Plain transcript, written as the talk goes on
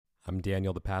I'm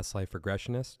Daniel, the past life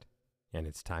regressionist, and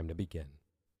it's time to begin.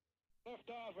 Lift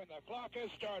off and the clock has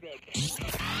started.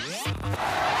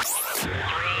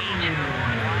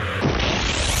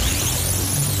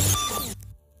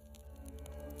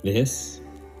 This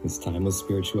is Timeless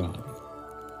Spirituality.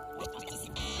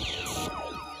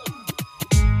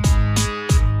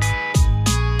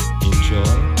 Enjoy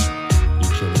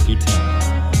Eternity Time.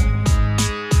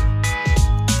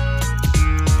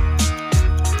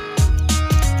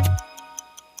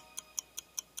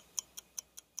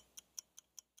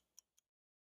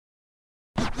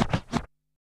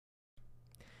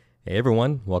 Hey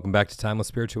everyone, welcome back to Timeless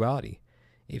Spirituality.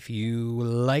 If you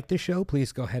like the show,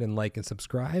 please go ahead and like and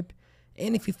subscribe.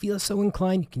 And if you feel so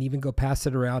inclined, you can even go pass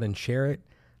it around and share it.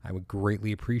 I would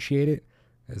greatly appreciate it,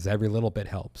 as every little bit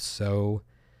helps. So,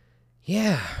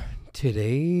 yeah,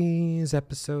 today's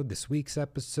episode, this week's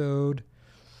episode,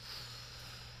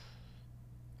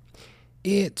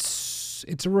 it's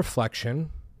a reflection.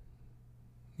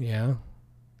 Yeah,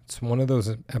 it's one of those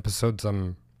episodes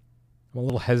I'm a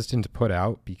little hesitant to put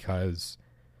out because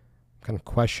I'm kind of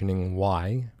questioning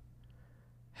why.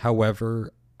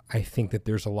 However, I think that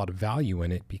there's a lot of value in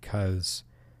it because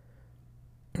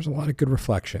there's a lot of good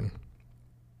reflection.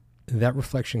 That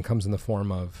reflection comes in the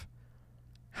form of,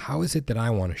 how is it that I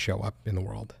want to show up in the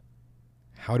world?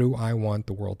 How do I want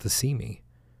the world to see me?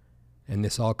 And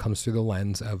this all comes through the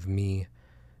lens of me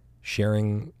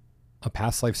sharing a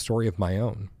past life story of my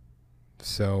own.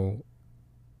 So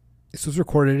this was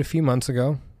recorded a few months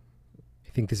ago. I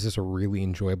think this is a really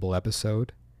enjoyable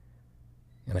episode,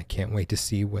 and I can't wait to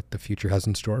see what the future has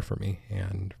in store for me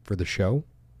and for the show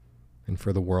and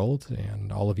for the world and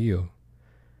all of you.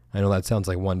 I know that sounds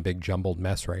like one big jumbled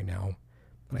mess right now,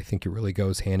 but I think it really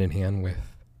goes hand in hand with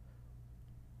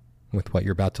what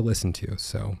you're about to listen to.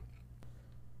 So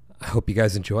I hope you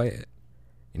guys enjoy it.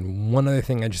 And one other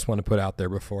thing I just want to put out there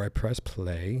before I press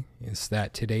play is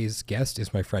that today's guest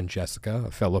is my friend Jessica,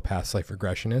 a fellow past life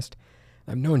regressionist.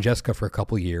 I've known Jessica for a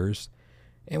couple years,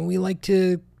 and we like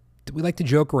to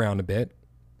joke around a bit.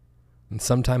 And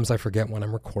sometimes I forget when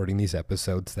I'm recording these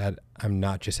episodes that I'm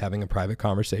not just having a private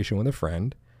conversation with a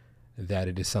friend, that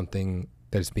it is something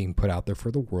that is being put out there for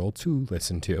the world to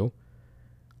listen to.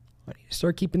 I need to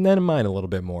start keeping that in mind a little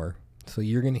bit more. So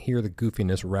you're going to hear the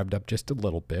goofiness revved up just a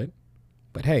little bit.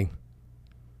 But hey,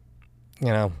 you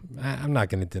know, I'm not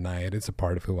going to deny it. It's a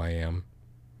part of who I am.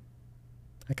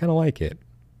 I kind of like it.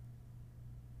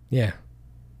 Yeah.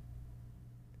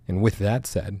 And with that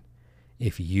said,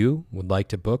 if you would like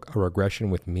to book a regression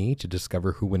with me to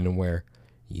discover who, when, and where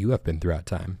you have been throughout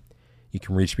time, you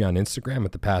can reach me on Instagram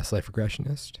at The Past Life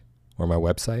Regressionist or my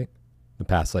website,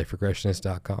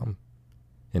 thepastliferegressionist.com.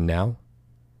 And now,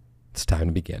 it's time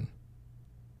to begin.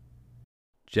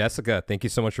 Jessica, thank you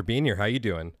so much for being here. How are you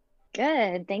doing?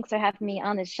 Good. Thanks for having me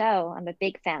on the show. I'm a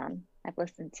big fan. I've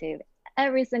listened to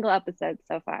every single episode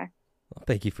so far. Well,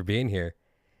 thank you for being here.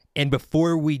 And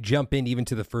before we jump in even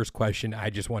to the first question, I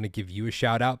just want to give you a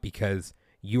shout out because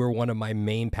you are one of my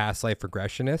main past life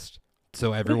regressionists.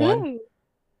 So everyone,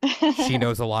 she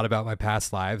knows a lot about my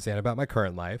past lives and about my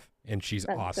current life, and she's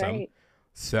That's awesome. Great.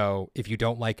 So if you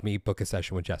don't like me, book a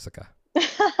session with Jessica.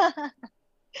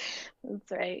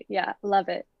 That's right. Yeah, love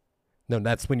it. No,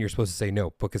 that's when you're supposed to say no.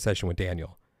 Book a session with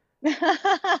Daniel. Book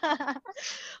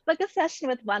a session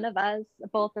with one of us,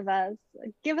 both of us.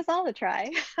 Give us all a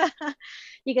try.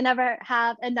 You can never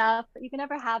have enough. You can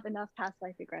never have enough past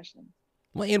life regression.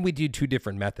 Well, and we do two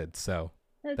different methods, so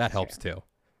that helps too.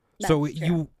 So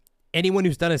true. Anyone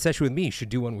who's done a session with me should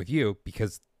do one with you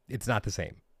because it's not the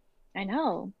same. I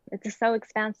know. It's just so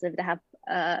expansive to have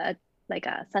a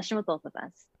session with both of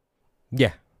us.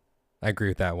 Yeah, I agree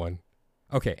with that one.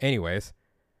 Okay, anyways,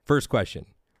 first question.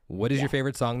 What is your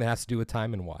favorite song that has to do with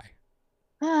time and why?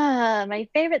 My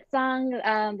favorite song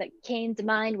that came to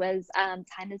mind was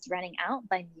Time is Running Out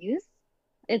by Muse.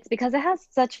 It's because it has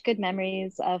such good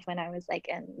memories of when I was like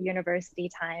in university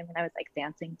time and I was like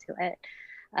dancing to it.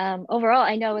 Overall,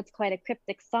 I know it's quite a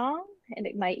cryptic song and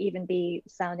it might even be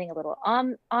sounding a little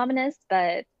ominous,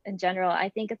 but in general, I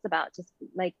think it's about just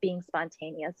like being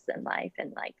spontaneous in life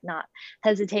and like not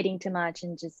hesitating too much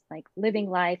and just like living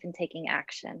life and taking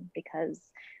action because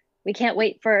we can't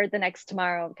wait for the next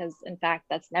tomorrow because in fact,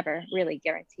 that's never really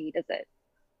guaranteed, is it?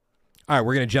 All right,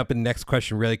 we're going to jump in the next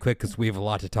question really quick because we have a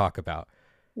lot to talk about.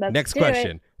 Next Let's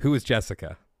question. Who is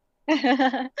Jessica?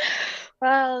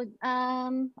 Well,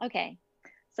 okay.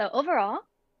 So overall,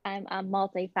 I'm a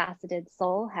multifaceted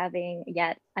soul having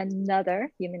yet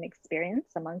another human experience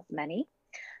amongst many.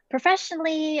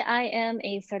 Professionally, I am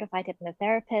a certified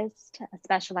hypnotherapist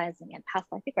specializing in past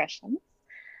life regressions.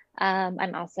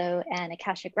 I'm also an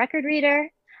Akashic record reader,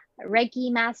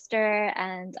 Reiki master,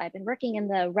 and I've been working in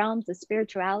the realms of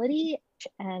spirituality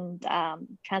and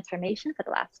transformation for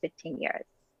the last 15 years.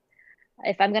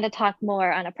 If I'm going to talk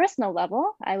more on a personal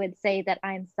level, I would say that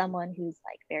I'm someone who's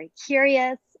like very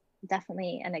curious,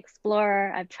 definitely an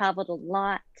explorer. I've traveled a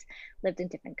lot, lived in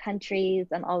different countries.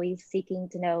 I'm always seeking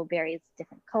to know various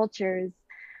different cultures.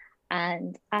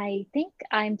 And I think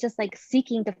I'm just like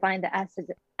seeking to find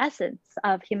the essence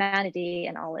of humanity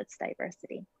and all its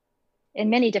diversity in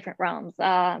many different realms,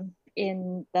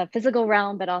 in the physical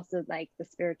realm, but also like the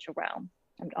spiritual realm.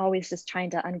 I'm always just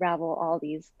trying to unravel all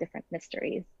these different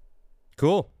mysteries.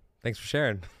 Cool. Thanks for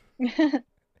sharing. Of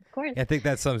course. I think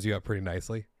that sums you up pretty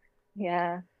nicely.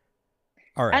 Yeah.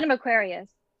 All right. And I'm Aquarius.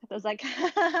 I was like,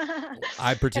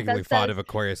 I'm particularly fond of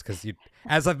Aquarius because,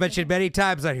 as I've mentioned many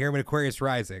times on here, I'm an Aquarius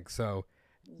rising. So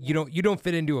you don't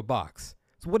fit into a box.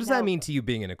 So what does that mean to you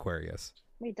being an Aquarius?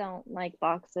 We don't like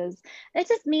boxes. It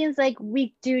just means like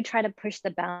we do try to push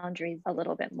the boundaries a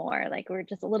little bit more. Like we're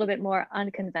just a little bit more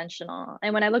unconventional.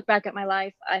 And when I look back at my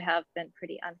life, I have been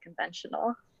pretty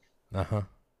unconventional. Uh-huh.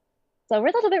 So we're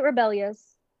a little bit rebellious.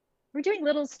 We're doing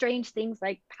little strange things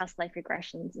like past life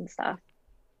regressions and stuff.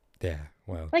 Yeah,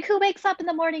 well. Like who wakes up in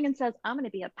the morning and says, I'm going to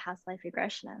be a past life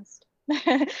regressionist?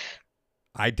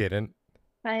 I didn't.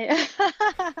 I'm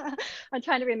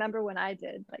trying to remember when I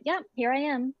did. But yeah, here I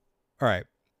am. All right.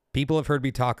 People have heard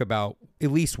me talk about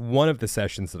at least one of the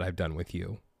sessions that I've done with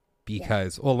you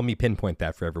because, well, let me pinpoint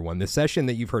that for everyone. The session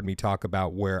that you've heard me talk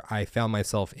about where I found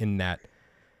myself in that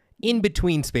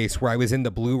in-between space where I was in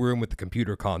the blue room with the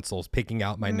computer consoles picking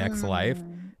out my next life,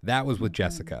 that was with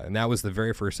Jessica. And that was the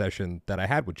very first session that I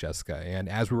had with Jessica. And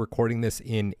as we're recording this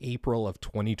in April of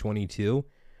 2022,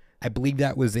 I believe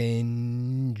that was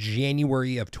in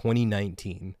January of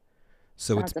 2019.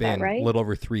 So it's been a little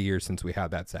over 3 years since we had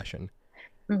that session.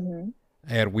 Mm-hmm.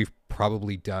 And we've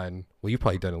probably done, well, you've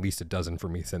probably done at least a dozen for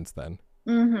me since then.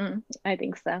 Mm-hmm. I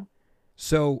think so.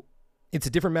 So it's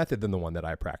a different method than the one that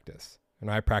I practice.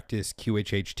 And I practice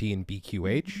QHHT and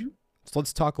BQH. Mm-hmm. So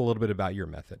let's talk a little bit about your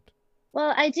method.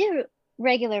 Well, I do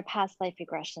regular past life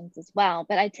regressions as well,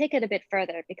 but I take it a bit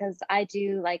further because I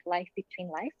do like life between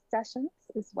life sessions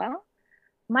as well.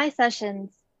 My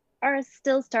sessions are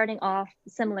still starting off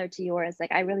similar to yours.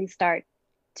 Like I really start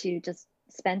to just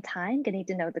spend time getting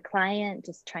to know the client,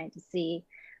 just trying to see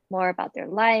more about their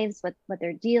lives, what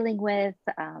they're dealing with,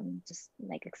 just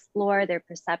like explore their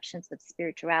perceptions of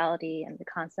spirituality and the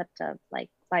concept of like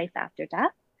life after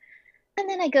death. And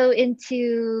then I go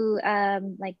into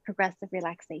like progressive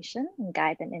relaxation and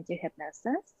guide them into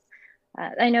hypnosis.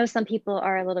 I know some people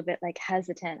are a little bit like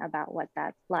hesitant about what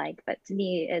that's like, but to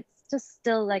me, it's just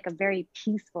still like a very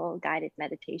peaceful guided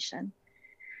meditation.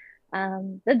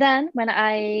 But then when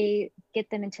I get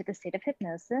them into the state of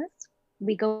hypnosis,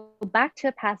 we go back to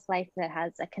a past life that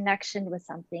has a connection with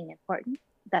something important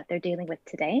that they're dealing with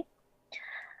today.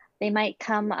 They might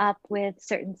come up with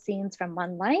certain scenes from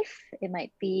one life. It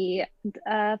might be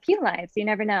a few lives. You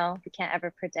never know. You can't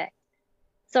ever predict.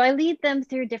 So I lead them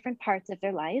through different parts of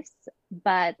their lives.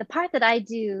 But the part that I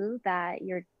do that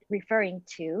you're referring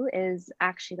to is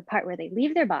actually the part where they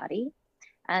leave their body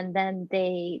and then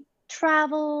they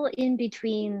travel in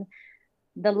between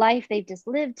the life they've just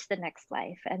lived to the next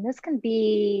life. And this can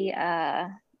be,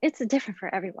 it's different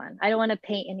for everyone. I don't want to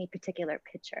paint any particular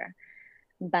picture,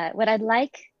 but what I'd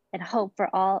like and hope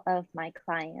for all of my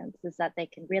clients is that they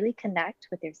can really connect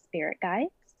with their spirit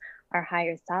guides, our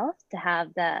higher self, to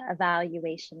have the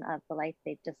evaluation of the life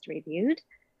they've just reviewed.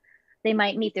 They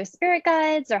might meet their spirit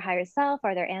guides or higher self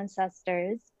or their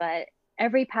ancestors, but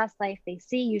every past life they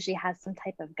see usually has some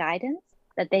type of guidance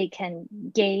that they can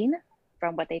gain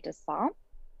from what they just saw.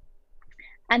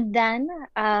 And then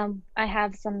I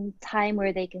have some time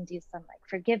where they can do some like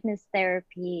forgiveness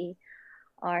therapy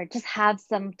or just have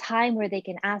some time where they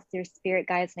can ask their spirit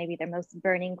guides maybe their most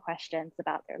burning questions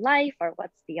about their life or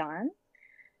what's beyond.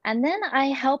 And then I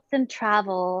help them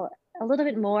travel a little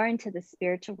bit more into the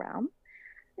spiritual realm.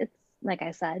 It's, like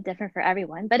I said, different for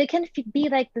everyone, but it can be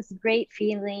like this great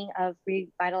feeling of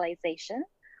revitalization,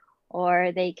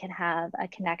 or they can have a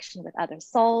connection with other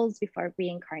souls before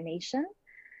reincarnation.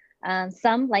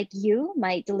 Some, like you,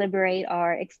 might deliberate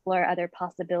or explore other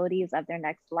possibilities of their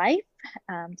next life,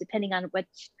 depending on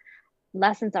which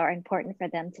lessons are important for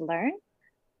them to learn.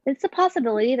 It's a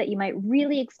possibility that you might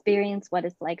really experience what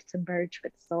it's like to merge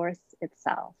with Source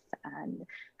itself and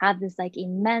have this like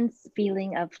immense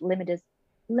feeling of limitless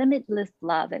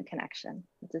love and connection,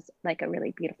 which is like a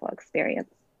really beautiful experience.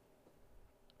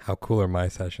 How cool are my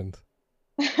sessions?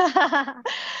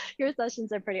 Your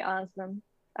sessions are pretty awesome.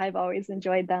 I've always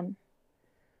enjoyed them.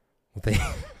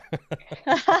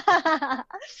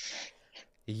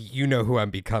 You know who I'm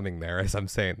becoming there as I'm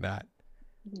saying that.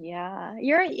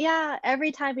 Yeah.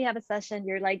 Every time we have a session,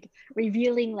 you're like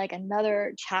revealing like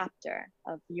another chapter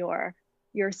of your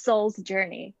soul's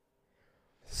journey.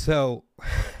 So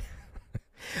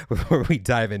before we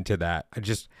dive into that,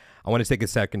 I want to take a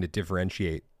second to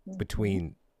differentiate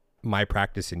between my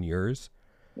practice and yours.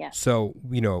 Yeah. So,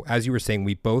 as you were saying,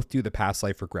 we both do the past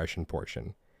life regression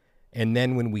portion. And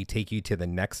then when we take you to the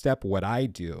next step, what I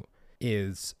do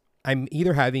is I'm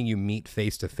either having you meet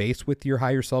face to face with your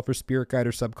higher self or spirit guide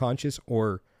or subconscious,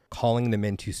 or calling them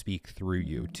in to speak through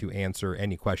you to answer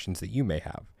any questions that you may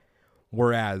have.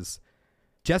 Whereas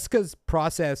Jessica's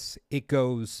process, it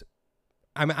goes,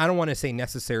 I don't want to say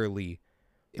necessarily,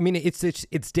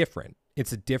 it's different.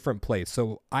 It's a different place.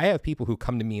 So I have people who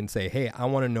come to me and say, hey, I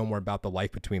want to know more about the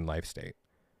life between life state.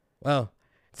 Well,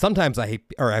 sometimes I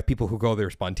have people who go there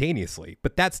spontaneously,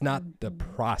 but that's not the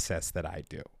process that I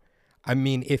do. I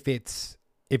mean, if it's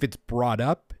brought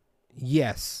up,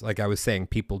 yes, like I was saying,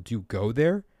 people do go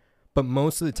there, but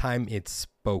most of the time it's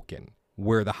spoken,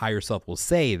 where the higher self will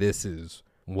say, this is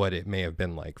what it may have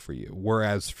been like for you.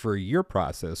 Whereas for your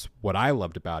process, what I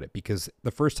loved about it, because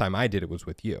the first time I did it was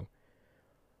with you.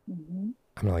 I'm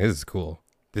like, this is cool.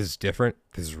 This is different.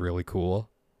 This is really cool.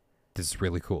 This is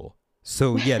really cool.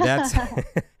 So yeah,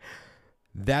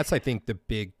 that's I think the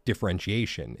big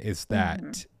differentiation is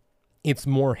that it's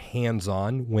more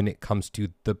hands-on when it comes to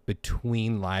the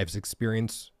between lives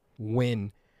experience.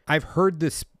 When I've heard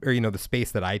this, or the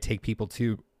space that I take people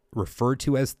to refer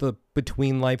to as the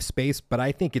between life space, but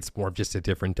I think it's more of just a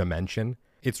different dimension.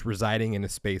 It's residing in a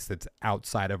space that's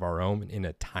outside of our own, in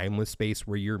a timeless space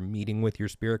where you're meeting with your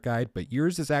spirit guide. But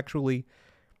yours is actually,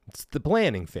 it's the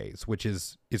planning phase, which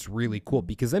is really cool,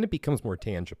 because then it becomes more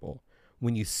tangible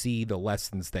when you see the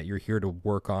lessons that you're here to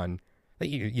work on, that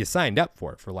you signed up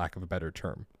for lack of a better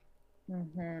term.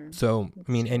 So,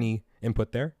 any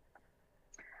input there?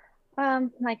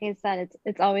 Like I said,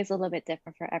 it's always a little bit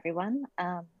different for everyone.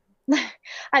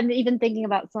 I'm even thinking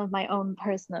about some of my own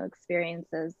personal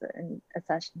experiences in a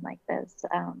session like this.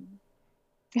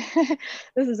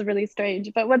 This is really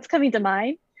strange, but what's coming to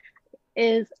mind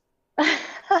is I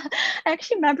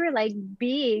actually remember like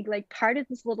being like part of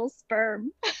this little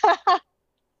sperm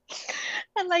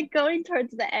and like going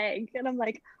towards the egg, and I'm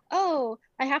like, oh,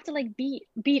 I have to like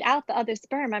beat out the other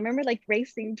sperm. I remember like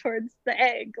racing towards the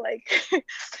egg, like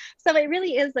so it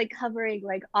really is like covering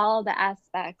like all the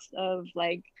aspects of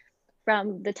like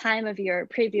from the time of your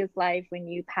previous life when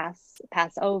you pass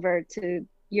over to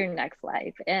your next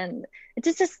life. And it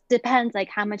just depends like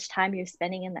how much time you're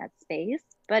spending in that space,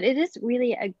 but it is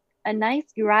really a nice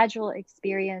gradual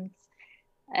experience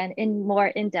and more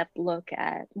in-depth look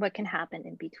at what can happen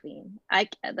in between. I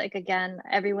like, again,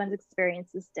 everyone's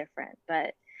experience is different,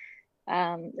 but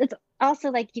it's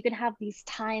also like you can have these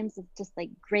times of just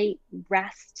like great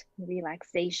rest and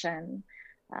relaxation.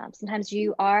 Sometimes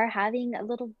you are having a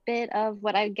little bit of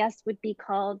what I guess would be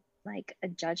called like a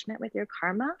judgment with your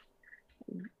karma.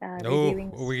 Are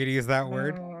we gonna use that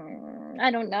word? I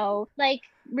don't know, like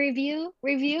review.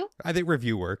 I think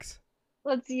review works.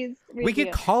 Let's use review. We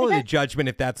could call it a judgment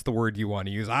if that's the word you want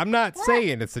to use. I'm not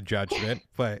saying it's a judgment,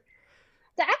 but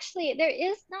actually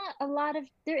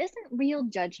there isn't real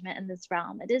judgment in this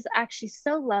realm. It is actually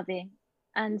so loving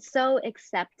and so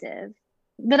acceptive.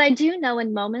 But I do know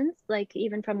in moments, like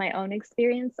even from my own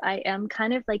experience, I am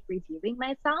kind of like reviewing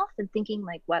myself and thinking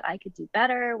like what I could do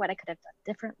better, what I could have done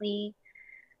differently.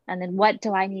 And then what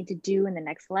do I need to do in the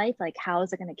next life? Like, how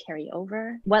is it going to carry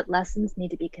over? What lessons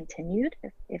need to be continued,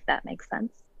 if that makes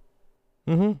sense?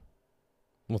 Well,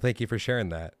 thank you for sharing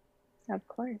that. Of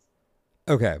course.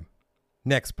 Okay,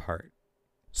 next part.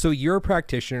 So you're a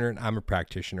practitioner and I'm a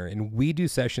practitioner, and we do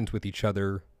sessions with each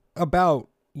other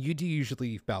you do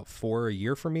usually about 4 a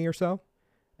year for me or so,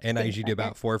 and I usually do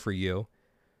about 4 for you.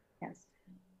 Yes.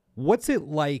 What's it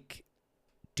like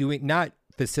not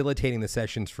facilitating the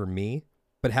sessions for me,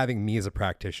 but having me as a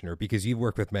practitioner, because you've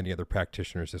worked with many other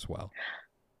practitioners as well?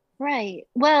 Right.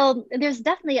 Well, there's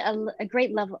definitely a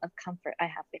great level of comfort I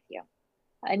have with you.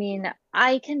 I mean,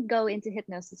 I can go into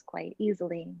hypnosis quite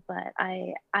easily, but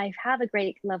I have a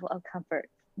great level of comfort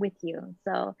with you.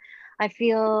 So I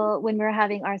feel when we're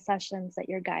having our sessions that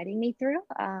you're guiding me through,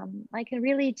 I can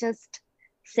really just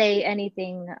say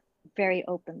anything very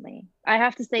openly. I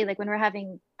have to say, like when we're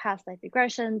having past life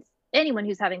regressions, anyone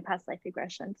who's having past life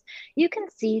regressions, you can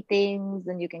see things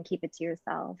and you can keep it to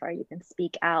yourself, or you can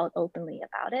speak out openly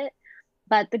about it.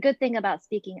 But the good thing about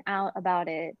speaking out about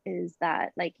it is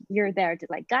that like you're there to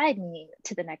like guide me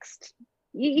to the next.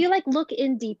 You like look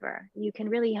in deeper. You can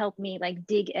really help me like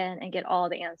dig in and get all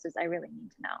the answers I really need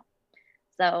to know.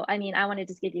 So, I mean, I want to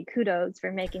just give you kudos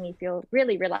for making me feel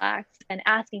really relaxed and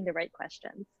asking the right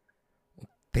questions.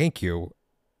 Thank you.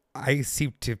 I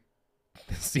seem to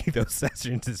see those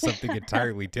sessions as something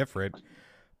entirely different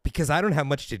because I don't have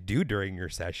much to do during your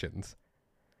sessions.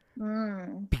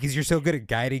 Because you're so good at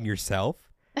guiding yourself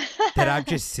that I'm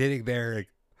just sitting there like,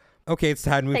 okay, it's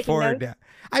time to move Taking forward notes? now.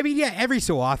 I mean, yeah, every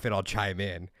so often I'll chime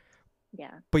in.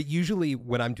 Yeah. But usually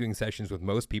when I'm doing sessions with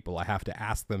most people, I have to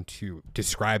ask them to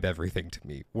describe everything to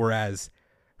me. Whereas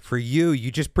for you,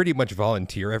 you just pretty much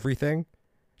volunteer everything.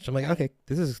 So I'm like, okay,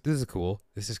 this is cool.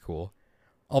 This is cool.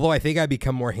 Although I think I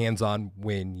become more hands-on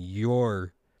when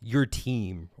your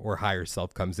team or higher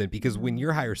self comes in, because when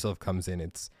your higher self comes in,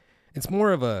 it's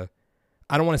more of a,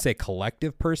 I don't want to say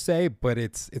collective per se, but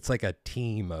it's like a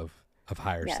team of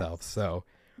higher selves. So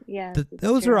Yeah.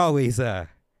 those are always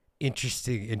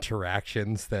interesting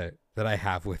interactions that I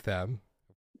have with them.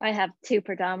 I have 2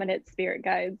 predominant spirit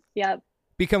guides. Yep.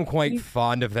 Become quite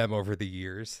fond of them over the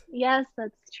years. Yes,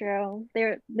 that's true.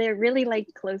 They're really like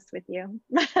close with you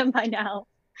by now.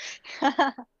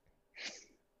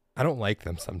 I don't like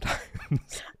them sometimes.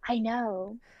 I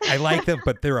know. I like them,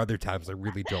 but there are other times I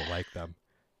really don't like them.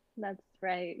 That's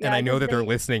right. And I know that they're they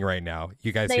listening right now.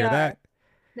 You guys they hear are. that?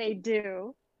 They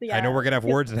do. I know Yeah. we're going to have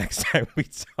words next time we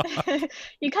talk.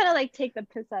 You kind of like take the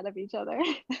piss out of each other.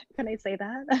 Can I say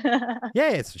that? Yeah,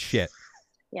 it's shit.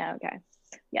 Yeah, okay.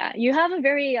 Yeah, you have a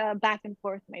very back and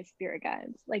forth, my spirit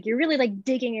guides. Like you're really like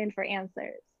digging in for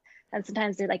answers. And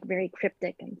sometimes they're like very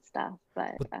cryptic and stuff.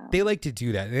 But They like to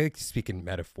do that. They like to speak in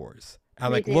metaphors.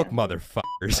 I'm They like, do. look,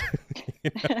 motherfuckers.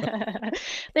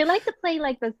 they like to play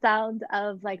like the sound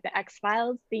of like the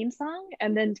X-Files theme song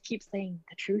and then keep saying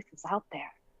the truth is out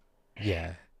there.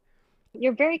 Yeah.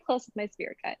 You're very close with my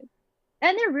spirit guides.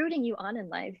 And they're rooting you on in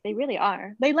life. They really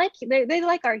are. They like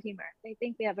our humor. They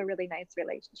think we have a really nice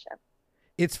relationship.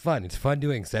 It's fun. It's fun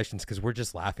doing sessions because we're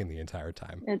just laughing the entire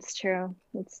time. It's true.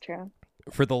 It's true.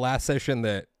 For the last session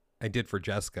that I did for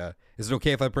Jessica, is it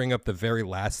okay if I bring up the very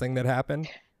last thing that happened?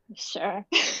 Sure.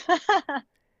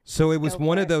 So it was Go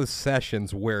one for of it. those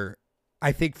sessions where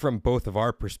I think from both of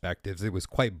our perspectives, it was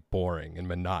quite boring and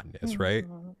monotonous, right?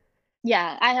 Mhm.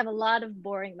 Yeah, I have a lot of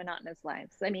boring, monotonous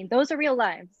lives. I mean, those are real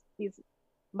lives.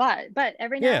 But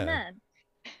every now and Yeah.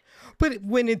 then. But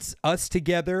when it's us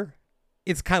together,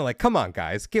 it's kind of like, come on,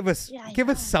 guys, give us Yeah, I give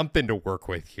us know. something to work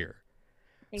with here.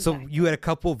 So Exactly. you had a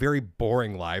couple very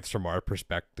boring lives from our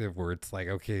perspective where it's like,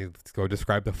 okay, let's go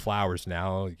describe the flowers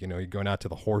now. You know, you're going out to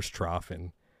the horse trough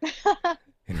and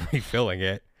refilling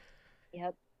it.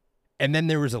 Yep. And then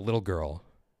there was a little girl.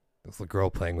 This little girl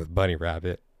playing with Bunny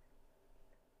Rabbit.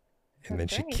 And then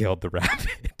That's she right. killed the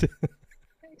rabbit.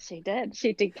 She did.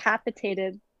 She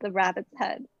decapitated the rabbit's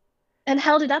head and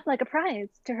held it up like a prize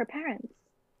to her parents.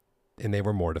 And they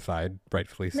were mortified,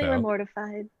 rightfully They were so.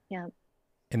 mortified. Yeah.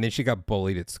 And then she got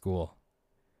bullied at school.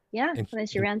 Yeah. And And then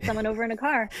she ran someone over in a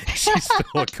car. She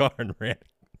stole a car and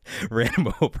ran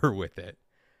him over with it.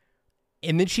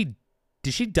 And then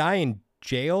did she die in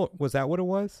jail? Was that what it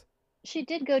was? She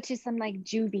did go to some like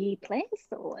juvie place.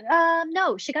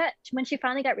 No, when she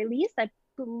finally got released, I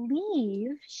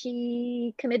believe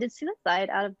she committed suicide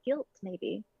out of guilt,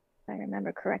 maybe, if I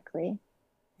remember correctly.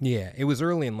 Yeah, it was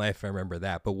early in life. I remember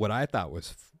that. But what I thought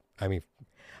was,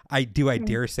 I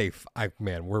dare say,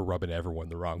 man, we're rubbing everyone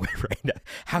the wrong way right now.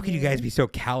 How can you guys be so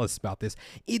callous about this?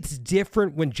 It's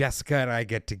different when Jessica and I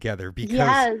get together because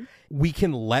Yes. we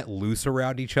can let loose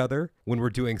around each other when we're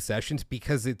doing sessions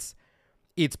because it's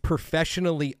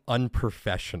professionally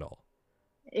unprofessional.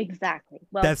 Exactly.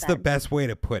 Well That's the said. best way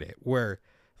to put it. Where,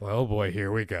 oh boy,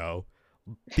 here we go.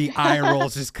 The eye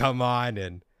rolls just come on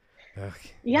and.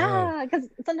 Okay, no. Yeah, because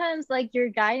sometimes like you're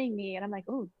guiding me, and I'm like,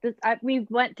 oh, we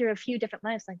went through a few different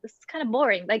lives. Like this is kind of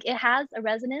boring. Like it has a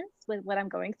resonance with what I'm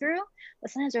going through,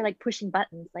 but sometimes they're like pushing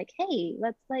buttons. Like, hey,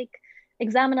 let's like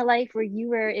examine a life where you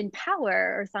were in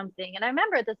power or something. And I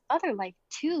remember this other life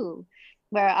too,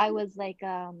 where I was like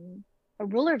a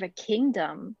ruler of a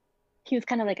kingdom. He was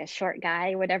kind of like a short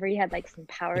guy or whatever. He had like some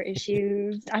power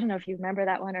issues. I don't know if you remember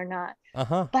that one or not.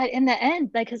 Uh-huh. But in the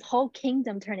end, like his whole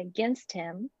kingdom turned against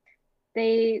him.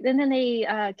 They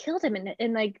killed him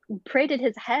and like paraded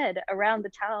his head around the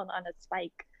town on a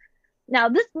spike. Now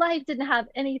this life didn't have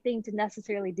anything to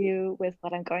necessarily do with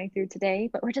what I'm going through today,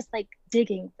 but we're just like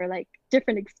digging for like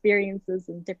different experiences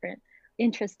and different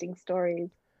interesting stories.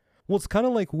 Well, it's kind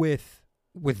of like with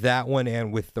that one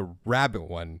and with the rabbit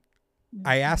one.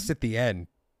 I asked at the end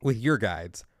with your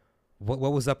guides, what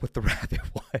was up with the rabbit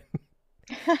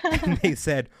one? And they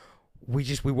said, we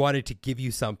wanted to give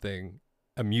you something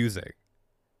amusing.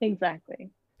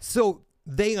 Exactly. So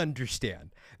they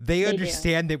understand. They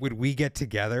understand that when we get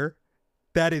together,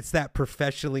 that it's that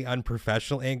professionally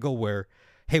unprofessional angle where,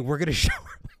 hey, we're going to show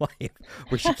her life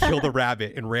where she killed a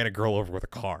rabbit and ran a girl over with a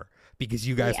car because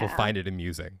you guys will find it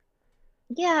amusing.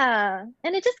 Yeah.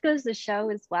 And it just goes to show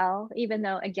as well, even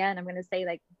though, again, I'm going to say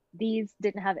like these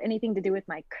didn't have anything to do with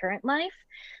my current life.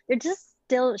 They're just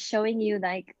still showing you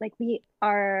like we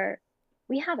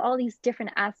have all these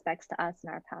different aspects to us in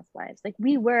our past lives. Like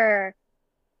we're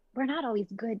not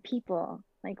always good people.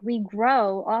 Like we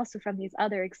grow also from these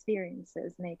other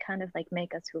experiences and they kind of like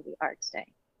make us who we are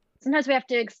today. Sometimes we have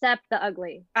to accept the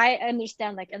ugly. I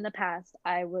understand like in the past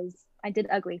I did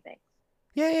ugly things.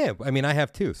 Yeah. I mean, I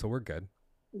have too, so we're good.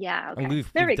 Yeah. Okay. And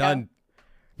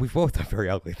we've both done very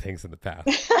ugly things in the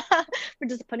past. We're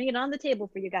just putting it on the table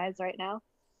for you guys right now.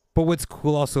 But what's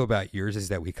cool also about yours is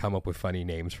that we come up with funny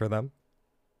names for them.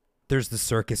 There's the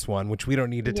circus one, which we don't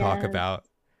need to talk about.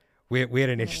 We had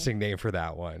an interesting name for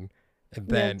that one. And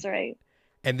then, that's right.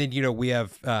 And then, we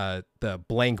have the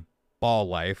blank ball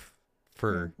life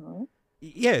for,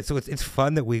 yeah, so it's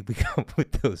fun that we come up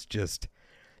with those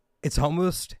it's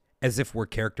almost as if we're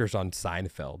characters on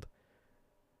Seinfeld.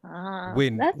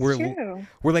 When that's we're true.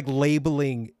 We're like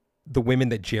labeling the women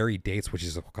that Jerry dates, which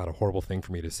is a horrible thing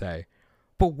for me to say,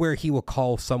 but where he will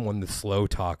call someone the slow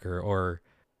talker or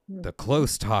the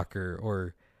close talker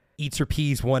or eats her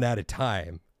peas one at a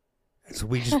time. So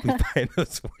we find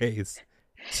those ways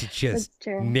to just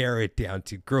narrow it down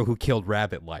to girl who killed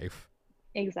rabbit life.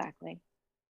 Exactly.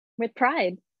 With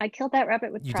pride. I killed that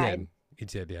rabbit with pride. You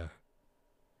did, yeah.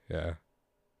 Yeah.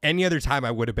 Any other time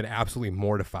I would have been absolutely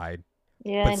mortified.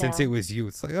 Yeah. But since it was you,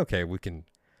 it's like, okay, we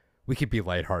could be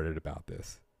lighthearted about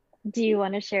this. Do you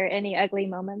want to share any ugly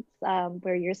moments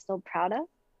where you're still proud of?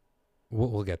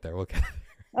 We'll get there.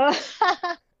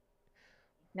 Oh.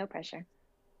 No pressure.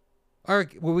 All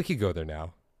right, well, we could go there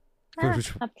now.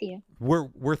 Up to you.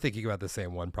 We're thinking about the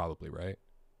same one, probably, right?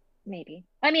 Maybe.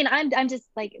 I mean, I'm just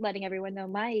like letting everyone know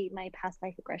my past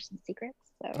life aggression secrets.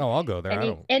 So. Oh, I'll go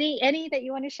there. Any that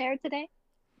you want to share today?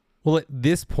 Well, at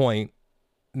this point,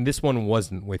 this one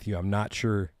wasn't with you. I'm not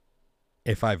sure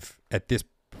if I've at this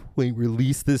point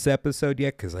released this episode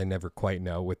yet because I never quite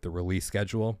know with the release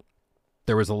schedule.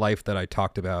 There was a life that I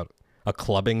talked about, a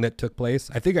clubbing that took place.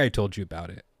 I think I told you about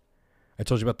it. I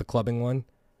told you about the clubbing one?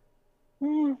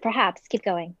 Perhaps. Keep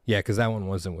going. Yeah, because that one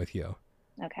wasn't with you.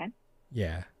 Okay.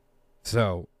 Yeah.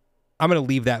 So I'm going to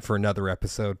leave that for another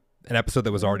episode, an episode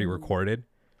that was already recorded.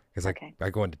 Because I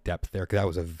go into depth there because that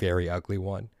was a very ugly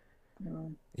one.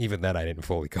 Even then, I didn't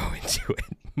fully go into it.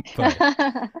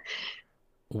 But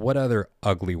what other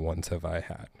ugly ones have I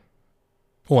had?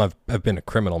 Well, I've been a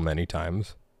criminal many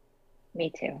times.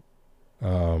 Me too.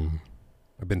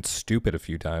 I've been stupid a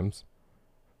few times.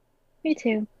 Me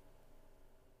too.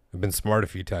 I've been smart a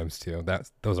few times too.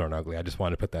 Those aren't ugly. I just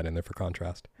wanted to put that in there for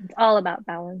contrast. It's all about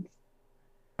balance.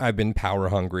 I've been power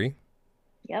hungry.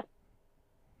 Yep.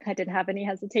 I didn't have any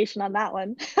hesitation on that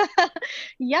one.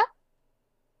 Yep.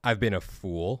 I've been a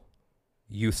fool.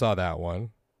 You saw that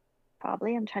one.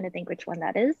 Probably. I'm trying to think which one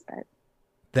that is, but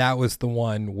that was the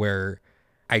one where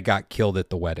I got killed at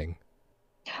the wedding.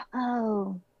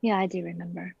 Oh, yeah, I do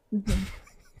remember. Mm-hmm.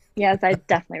 Yes, I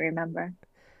definitely remember.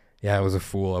 Yeah, I was a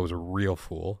fool. I was a real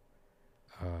fool.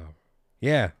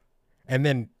 Yeah. And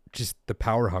then just the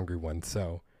power hungry one.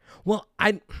 So, well,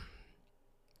 I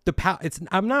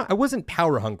wasn't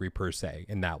power hungry per se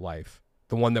in that life.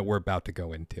 The one that we're about to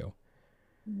go into.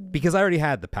 Because I already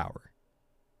had the power.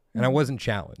 And I wasn't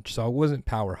challenged. So I wasn't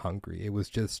power hungry. It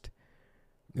was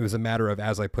a matter of,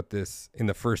 as I put this in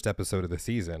the first episode of the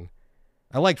season,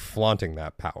 I liked flaunting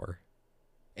that power.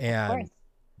 And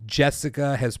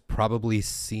Jessica has probably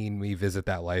seen me visit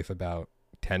that life about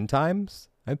 10 times,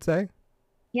 I'd say.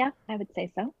 Yeah, I would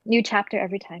say so. New chapter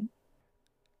every time.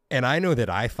 And I know that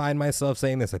I find myself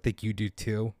saying this. I think you do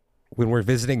too. When we're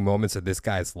visiting moments of this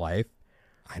guy's life,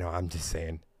 I know I'm just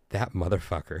saying, that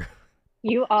motherfucker.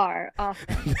 You are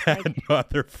often. That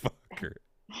motherfucker.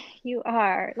 You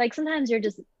are. Like sometimes you're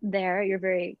just there, you're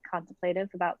very contemplative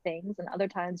about things, and other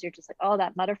times you're just like, oh,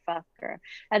 that motherfucker.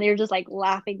 And you're just like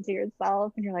laughing to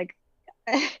yourself, and you're like,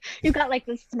 you've got like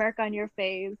this smirk on your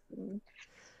face. And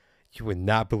you would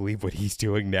not believe what he's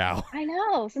doing now. I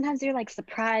know. Sometimes you're like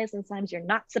surprised, and sometimes you're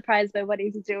not surprised by what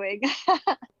he's doing.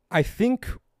 I think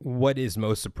what is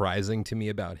most surprising to me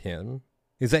about him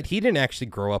is that he didn't actually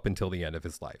grow up until the end of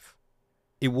his life.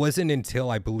 It wasn't until,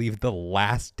 I believe, the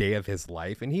last day of his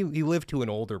life, and he lived to an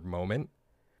older moment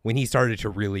when he started to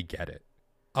really get it.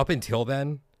 Up until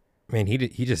then, man,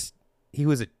 he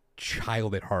was a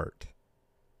child at heart.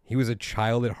 He was a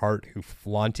child at heart who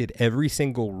flaunted every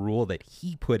single rule that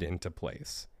he put into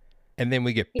place. And then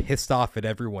we get pissed off at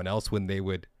everyone else when they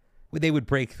would they would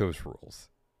break those rules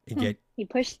and get. He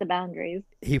pushed the boundaries.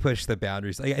 He pushed the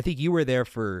boundaries. I think you were there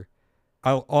for.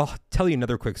 I'll tell you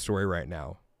another quick story right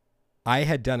now. I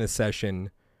had done a session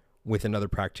with another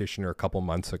practitioner a couple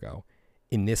months ago,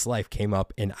 and this life came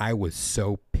up, and I was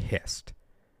so pissed.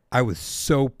 I was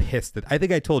so pissed that I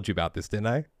think I told you about this, didn't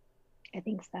I? I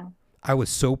think so. I was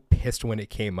so pissed when it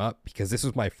came up because this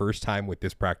was my first time with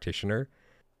this practitioner,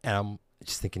 and I'm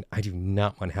just thinking, I do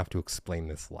not want to have to explain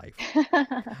this life.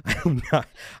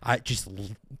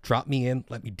 Drop me in,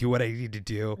 let me do what I need to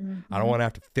do. I don't want to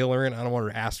have to fill her in. I don't want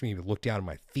her to ask me to look down at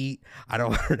my feet. I don't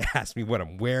want her to ask me what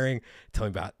I'm wearing, tell me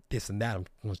about this and that.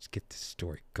 Let's get this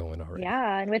story going already.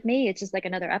 Yeah, and with me, it's just like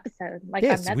another episode. Like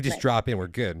yes, on Netflix. we just drop in, we're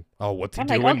good. Oh, what to I'm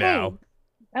do like, okay. now?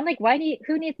 I'm like,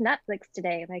 who needs Netflix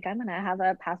today? Like, I'm gonna have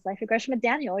a past life regression with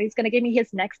Daniel. He's gonna give me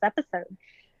his next episode.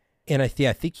 And I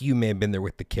think you may have been there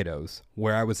with the kiddos,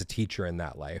 where I was a teacher in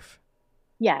that life.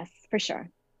 Yes, for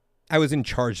sure. I was in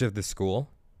charge of the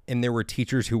school, and there were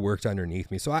teachers who worked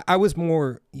underneath me. So I was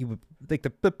more, like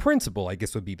the principal, I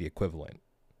guess, would be the equivalent.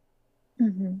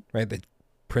 Right? The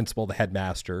principal, the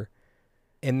headmaster.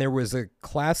 And there was a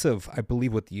class of, I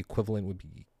believe what the equivalent would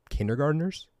be,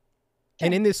 kindergartners. Sure.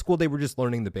 And in this school, they were just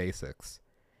learning the basics.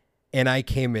 And I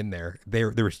came in there.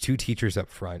 There was 2 teachers up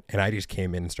front, and I just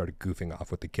came in and started goofing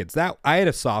off with the kids. I had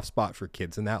a soft spot for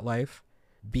kids in that life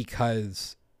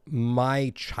because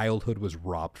my childhood was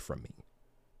robbed from me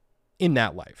in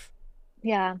that life.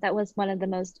 Yeah, that was one of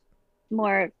the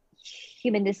more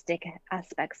humanistic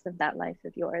aspects of that life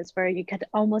of yours, where you could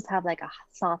almost have like a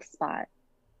soft spot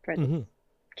for this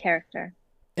character.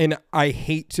 And I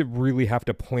hate to really have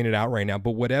to point it out right now,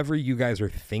 but whatever you guys are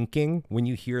thinking when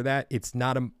you hear that, it's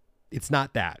not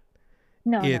that.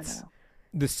 No.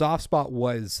 The soft spot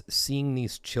was seeing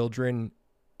these children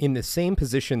in the same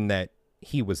position that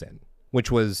he was in,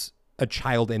 which was a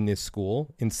child in this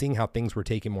school, and seeing how things were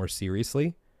taken more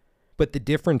seriously. But the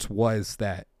difference was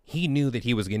that he knew that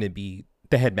he was going to be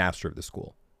the headmaster of the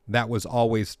school. That was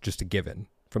always just a given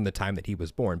from the time that he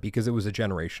was born, because it was a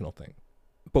generational thing.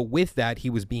 But with that, he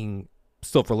was being,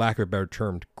 still for lack of a better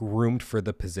term, groomed for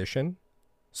the position.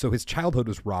 So his childhood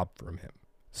was robbed from him.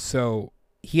 So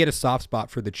he had a soft spot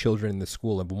for the children in the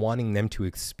school of wanting them to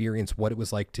experience what it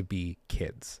was like to be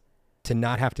kids, to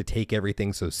not have to take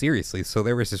everything so seriously. So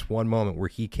there was this one moment where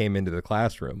he came into the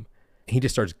classroom, and he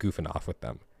just starts goofing off with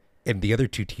them. And the other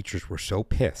 2 teachers were so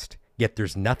pissed, yet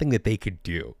there's nothing that they could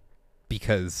do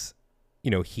because,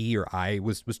 he or I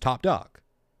was top dog.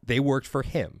 They worked for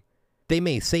him. They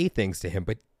may say things to him,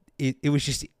 but it was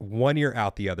just one ear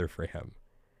out the other for him.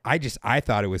 I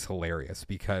thought it was hilarious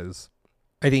because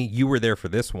I think you were there for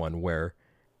this one where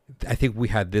I think we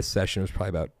had this session, it was probably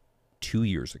about 2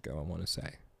 years ago, I want to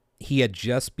say. He had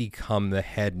just become the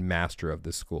headmaster of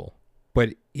the school.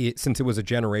 But since it was a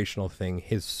generational thing,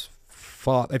 his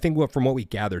father, I think from what we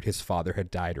gathered, his father had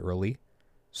died early.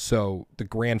 So the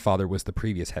grandfather was the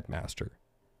previous headmaster.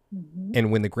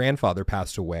 And when the grandfather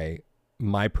passed away,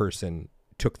 my person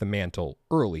took the mantle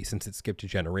early since it skipped a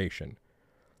generation.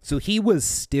 So he was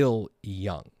still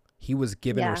young. He was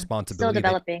given responsibility still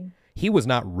developing. He was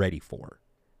not ready for.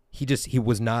 He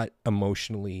was not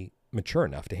emotionally mature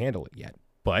enough to handle it yet.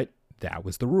 But that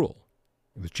was the rule.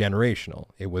 It was generational.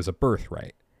 It was a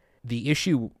birthright. The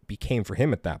issue became for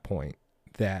him at that point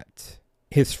that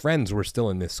his friends were still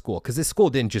in this school, because this school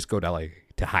didn't just go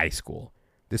to high school.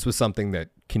 This was something that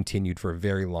continued for a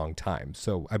very long time.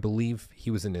 So I believe he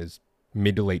was in his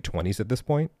mid to late 20s at this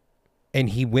point. And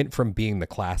he went from being the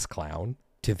class clown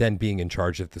to then being in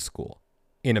charge of the school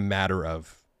in a matter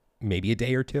of maybe a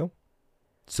day or 2.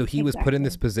 So he was put in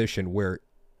this position where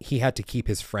he had to keep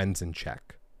his friends in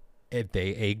check. And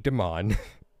they egged him on,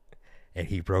 and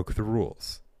he broke the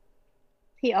rules.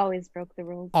 He always broke the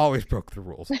rules. Always broke the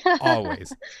rules.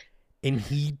 Always. And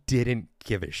he didn't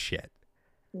give a shit.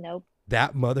 Nope.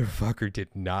 That motherfucker did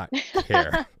not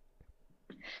care.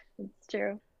 It's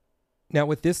true. Now,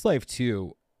 with this life,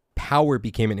 too, power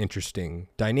became an interesting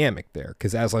dynamic there.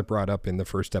 Because as I brought up in the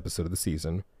first episode of the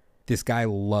season, this guy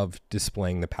loved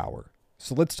displaying the power.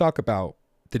 So let's talk about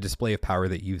the display of power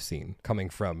that you've seen coming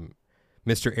from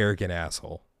Mr. Arrogant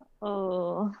Asshole.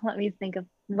 Oh, let me think of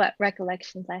what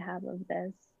recollections I have of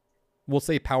this. We'll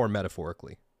say power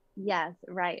metaphorically. Yes,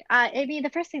 right. I mean, the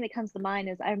first thing that comes to mind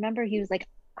is I remember he was like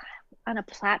on a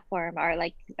platform or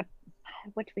like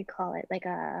what do we call it? Like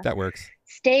a that works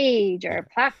stage or a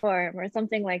platform or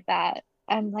something like that.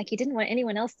 And like he didn't want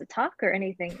anyone else to talk or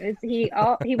anything.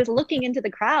 He was looking into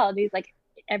the crowd. He's like,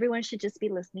 everyone should just be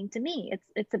listening to me.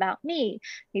 It's about me.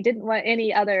 He didn't want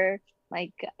any other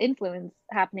like influence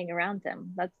happening around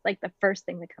him. That's like the first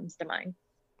thing that comes to mind.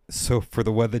 So for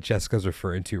the one that Jessica's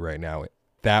referring to right now,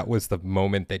 that was the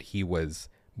moment that he was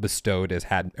bestowed as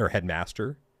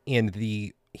headmaster. And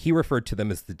he referred to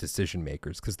them as the decision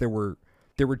makers because there were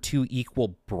two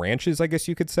equal branches, I guess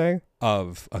you could say,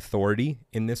 of authority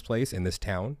in this place, in this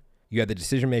town. You had the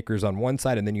decision makers on one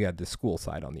side, and then you had the school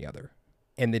side on the other.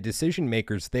 And the decision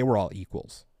makers, they were all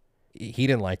equals. He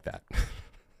didn't like that.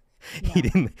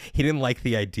 Yeah. He didn't like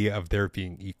the idea of there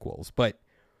being equals. But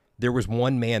there was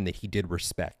one man that he did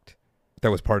respect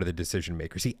that was part of the decision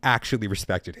makers. He actually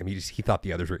respected him. He thought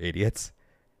the others were idiots.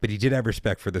 But he did have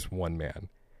respect for this one man.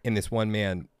 And this one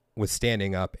man was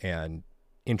standing up and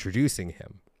introducing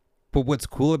him. But what's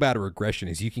cool about a regression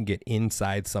is you can get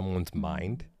inside someone's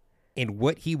mind. And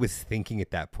what he was thinking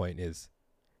at that point is,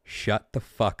 shut the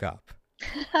fuck up.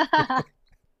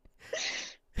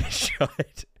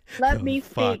 Let me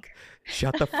speak.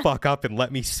 Shut the fuck up and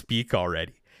let me speak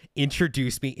already.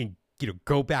 Introduce me and,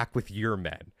 go back with your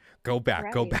men. Go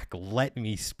back, let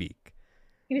me speak.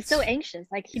 He was so anxious.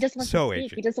 Like, he just wants to speak.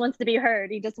 Anxious. He just wants to be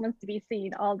heard. He just wants to be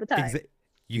seen all the time.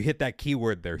 You hit that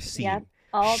keyword there, seen.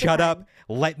 Yep, shut up.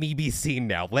 Let me be seen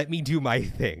now. Let me do my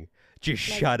thing. Just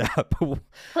shut up.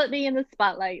 Put me in the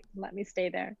spotlight. Let me stay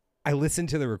there. I listened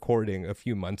to the recording a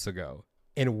few months ago.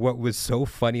 And what was so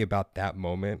funny about that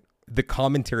moment, the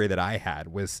commentary that I had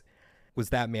was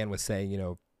that man was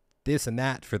saying, this and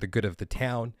that for the good of the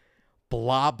town.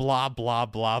 Blah, blah, blah,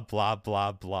 blah, blah,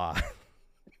 blah, blah.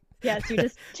 Yes, you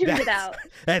just tuned it out.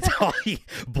 That's all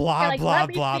blah, like, blah,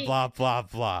 blah, blah, blah,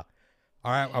 blah.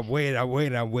 All right, I'm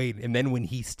waiting. And then when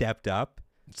he stepped up,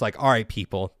 it's like, all right,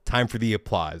 people, time for the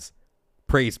applause.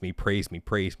 Praise me, praise me,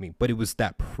 praise me. But it was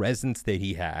that presence that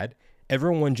he had.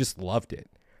 Everyone just loved it.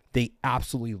 They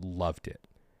absolutely loved it.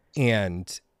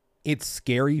 And it's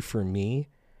scary for me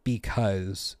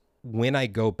because when I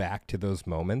go back to those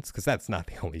moments, because that's not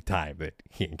the only time that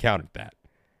he encountered that.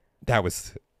 That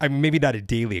was, maybe not a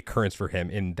daily occurrence for him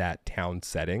in that town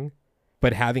setting,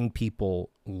 but having people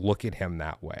look at him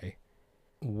that way.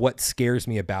 What scares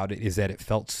me about it is that it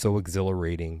felt so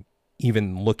exhilarating,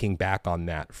 even looking back on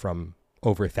that from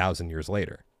over 1,000 years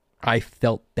later. I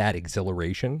felt that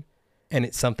exhilaration, and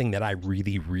it's something that I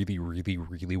really, really, really,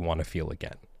 really want to feel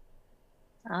again.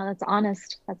 That's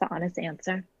honest. That's an honest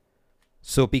answer.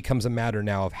 So it becomes a matter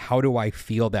now of how do I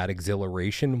feel that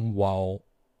exhilaration while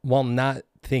not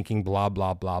thinking blah,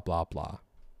 blah, blah, blah, blah.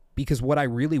 Because what I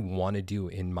really want to do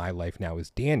in my life now is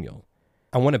Daniel.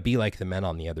 I want to be like the men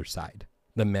on the other side,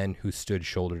 the men who stood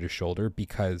shoulder to shoulder,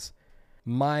 because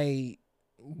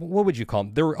what would you call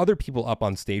them? There were other people up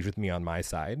on stage with me on my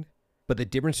side, but the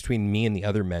difference between me and the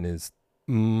other men is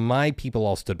my people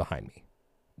all stood behind me,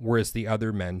 whereas the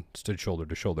other men stood shoulder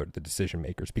to shoulder, the decision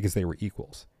makers, because they were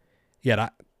equals.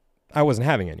 Yet I wasn't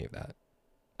having any of that.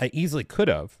 I easily could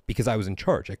have, because I was in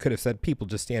charge. I could have said, people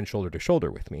just stand shoulder to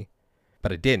shoulder with me.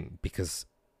 But I didn't, because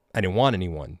I didn't want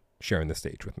anyone sharing the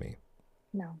stage with me.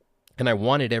 No. And I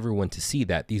wanted everyone to see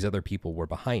that these other people were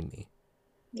behind me.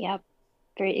 Yep.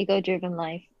 Very ego-driven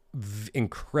life.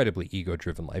 Incredibly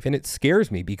ego-driven life. And it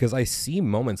scares me because I see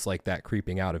moments like that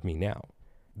creeping out of me now.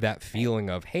 That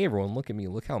feeling of, hey, everyone, look at me.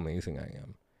 Look how amazing I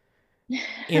am.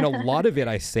 And a lot of it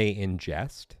I say in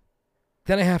jest.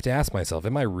 Then I have to ask myself,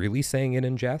 am I really saying it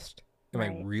in jest? Am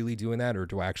I really doing that, or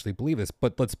do I actually believe this?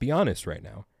 But let's be honest right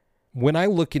now. When I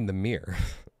look in the mirror,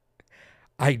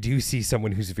 I do see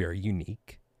someone who's very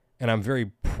unique, and I'm very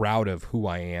proud of who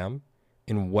I am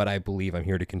and what I believe I'm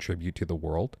here to contribute to the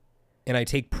world. And I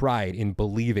take pride in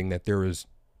believing that there is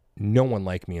no one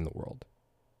like me in the world.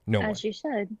 No one. As you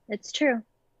should. It's true.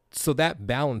 So that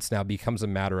balance now becomes a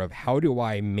matter of how do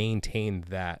I maintain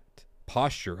that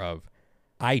posture of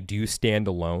I do stand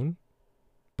alone,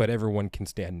 but everyone can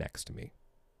stand next to me.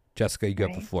 Jessica, you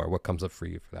got the floor. What comes up for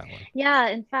you for that one? Yeah,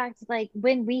 in fact, like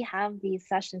when we have these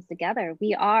sessions together,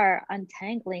 we are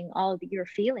untangling all of your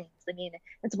feelings. I mean,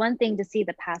 it's one thing to see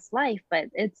the past life, but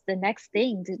it's the next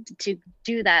thing to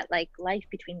do that like life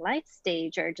between life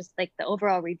stage, or just like the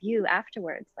overall review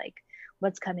afterwards, like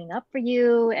what's coming up for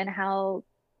you and how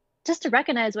just to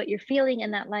recognize what you're feeling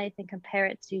in that life and compare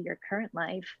it to your current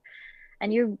life.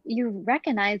 And you're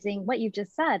recognizing what you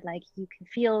just said, like you can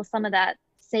feel some of that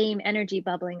same energy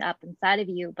bubbling up inside of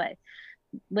you. But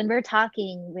when we're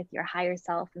talking with your higher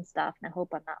self and stuff, and I hope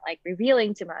I'm not like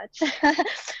revealing too much,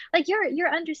 like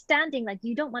you're understanding, like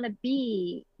you don't want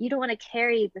to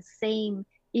carry the same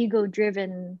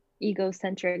ego-driven,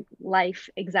 egocentric life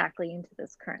exactly into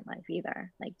this current life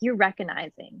either. Like you're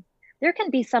recognizing there can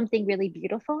be something really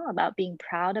beautiful about being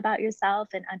proud about yourself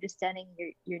and understanding you're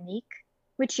unique,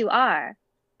 which you are,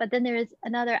 But then there is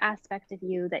another aspect of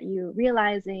you that you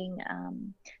realizing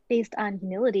based on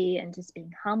humility and just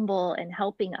being humble and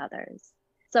helping others.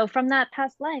 So from that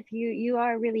past life, you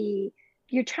are really,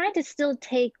 you're trying to still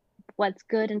take what's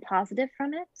good and positive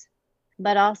from it,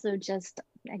 but also just,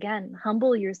 again,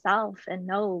 humble yourself and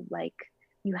know like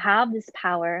you have this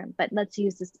power, but let's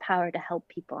use this power to help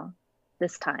people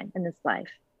this time in this life.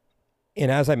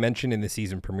 And as I mentioned in the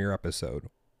season premiere episode,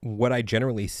 what I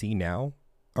generally see now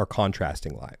are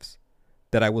contrasting lives.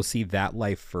 That I will see that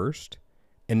life first,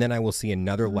 and then I will see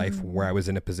another life where I was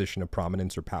in a position of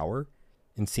prominence or power,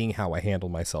 and seeing how I handle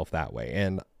myself that way.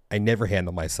 And I never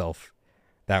handle myself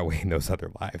that way in those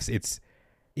other lives. It's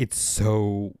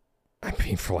so, I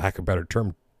mean, for lack of a better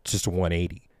term, just a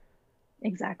 180.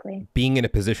 Exactly. Being in a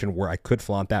position where I could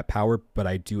flaunt that power, but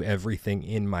I do everything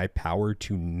in my power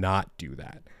to not do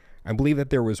that. I believe that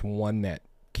there was one that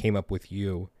came up with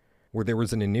you where there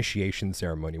was an initiation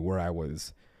ceremony where I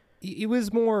was a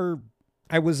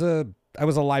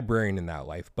librarian in that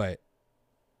life, but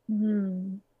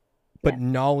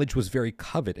knowledge was very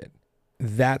coveted.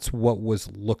 That's what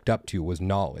was looked up to, was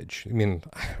knowledge. I mean,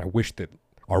 I wish that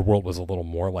our world was a little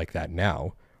more like that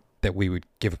now, that we would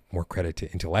give more credit to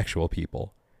intellectual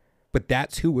people. But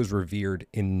that's who was revered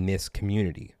in this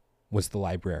community, was the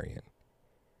librarian.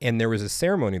 And there was a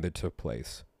ceremony that took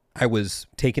place. I was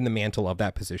taking the mantle of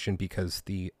that position because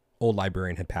the old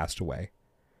librarian had passed away.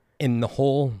 And the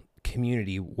whole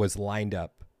community was lined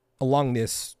up along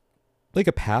this, like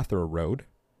a path or a road.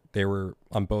 They were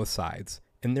on both sides.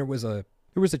 And there was a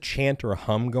chant or a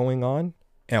hum going on.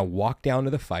 And I walked down to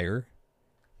the fire,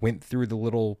 went through the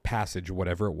little passage,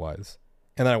 whatever it was,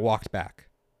 and then I walked back.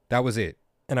 That was it.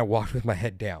 And I walked with my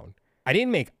head down. I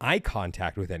didn't make eye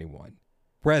contact with anyone.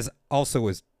 Whereas also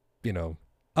as, you know,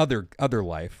 other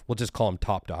life, we'll just call him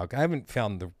Top Dog. I haven't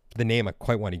found the name I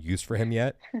quite want to use for him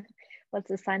yet. What's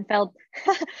the Seinfeld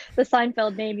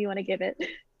name you want to give it?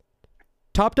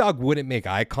 Top Dog wouldn't make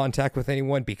eye contact with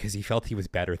anyone because he felt he was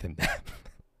better than them.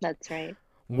 That's right.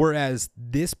 Whereas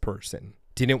this person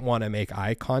didn't want to make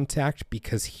eye contact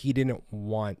because he didn't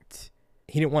want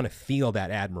to feel that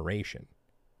admiration.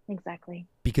 Exactly.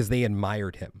 Because they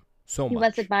admired him so much. He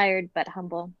was admired, but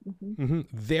humble.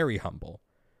 Very humble.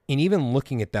 And even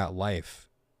looking at that life,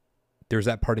 there's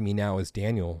that part of me now as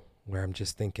Daniel where I'm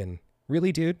just thinking,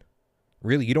 really, dude?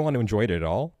 Really? You don't want to enjoy it at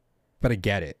all? But I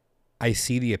get it. I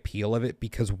see the appeal of it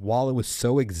because while it was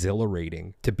so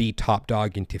exhilarating to be Top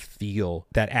Dog and to feel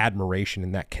that admiration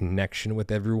and that connection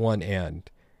with everyone and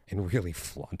really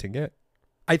flaunting it,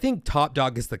 I think Top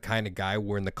Dog is the kind of guy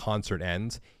where when the concert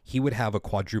ends, he would have a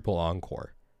quadruple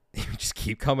encore. He would just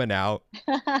keep coming out,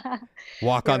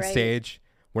 walk on stage.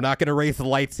 We're not going to raise the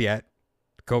lights yet.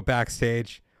 Go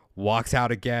backstage, walks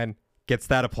out again, gets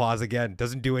that applause again,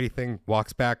 doesn't do anything,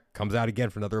 walks back, comes out again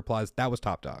for another applause. That was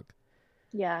Top Dog.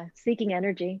 Yeah, seeking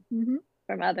energy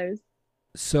from others.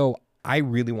 So I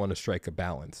really want to strike a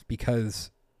balance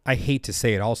because I hate to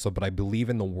say it also, but I believe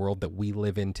in the world that we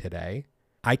live in today.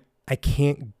 I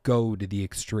can't go to the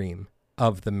extreme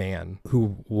of the man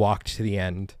who walked to the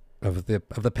end of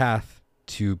the path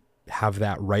to have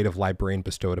that right of librarian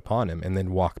bestowed upon him and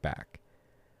then walk back.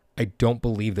 I don't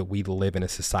believe that we live in a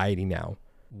society now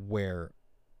where,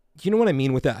 you know what I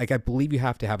mean with that? Like, I believe you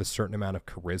have to have a certain amount of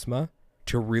charisma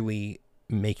to really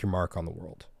make your mark on the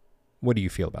world. What do you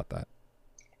feel about that?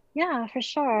 Yeah, for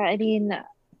sure. I mean,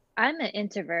 I'm an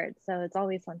introvert, so it's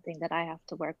always something that I have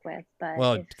to work with. But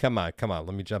well, come on.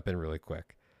 Let me jump in really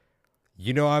quick.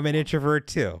 You know I'm an introvert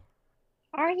too.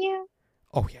 Are you?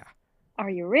 Oh, yeah. Are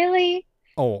you really?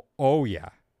 Oh, yeah.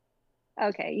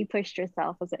 Okay, you pushed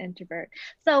yourself as an introvert.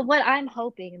 So what I'm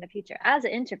hoping in the future as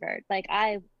an introvert, like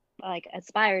I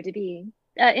aspire to be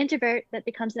an introvert that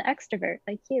becomes an extrovert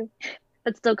like you,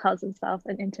 that still calls himself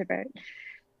an introvert.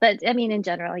 But I mean, in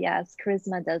general, yes,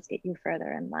 charisma does get you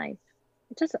further in life.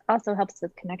 It just also helps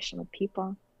with connection with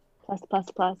people.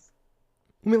 Plus.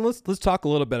 I mean, let's talk a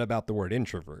little bit about the word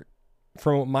introvert.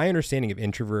 From my understanding of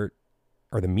introvert,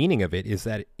 or the meaning of it, is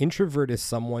that introvert is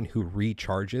someone who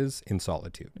recharges in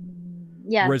solitude.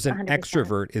 Yeah. Whereas an 100%.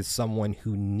 extrovert is someone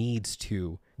who needs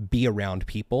to be around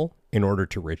people in order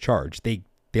to recharge. They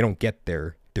don't get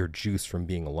their juice from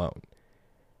being alone.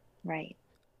 Right.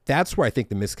 That's where I think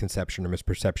the misconception or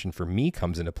misperception for me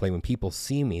comes into play. When people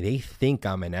see me, they think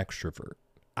I'm an extrovert.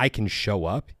 I can show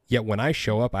up, yet when I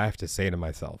show up, I have to say to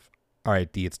myself, all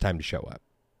right, D, it's time to show up.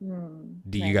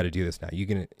 D, you got to do this now. You're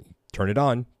going to turn it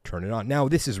on. Now,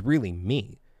 this is really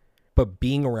me. But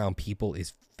being around people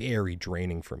is very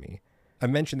draining for me. I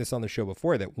mentioned this on the show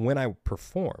before that when I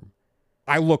perform,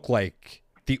 I look like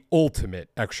the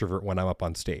ultimate extrovert when I'm up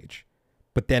on stage.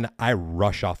 But then I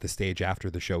rush off the stage after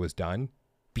the show is done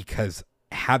because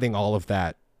having all of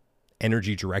that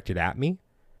energy directed at me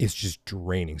is just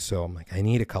draining. So I'm like, I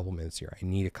need a couple minutes here. I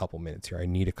need a couple minutes here. I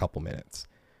need a couple minutes.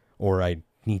 Or I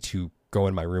need to go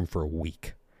in my room for a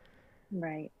week.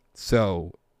 Right.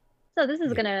 So this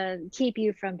is going to keep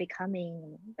you from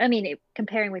becoming,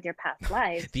 comparing with your past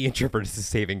lives. The introvert is the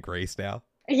saving grace now.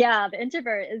 Yeah, the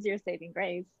introvert is your saving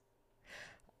grace.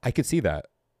 I could see that.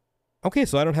 Okay,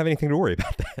 so I don't have anything to worry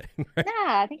about that. Right?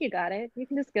 Yeah, I think you got it. You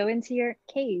can just go into your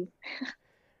cave.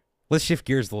 Let's shift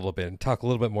gears a little bit and talk a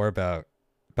little bit more about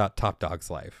Top Dog's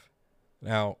life.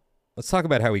 Now, let's talk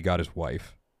about how he got his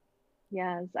wife.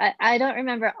 Yes, I don't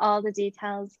remember all the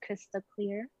details crystal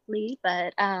clearly,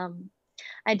 but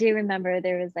I do remember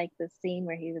there was like this scene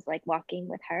where he was like walking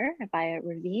with her by a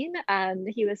ravine.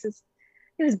 He was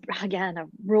again a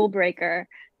rule breaker.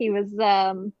 He was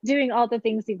doing all the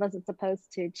things he wasn't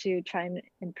supposed to try and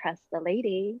impress the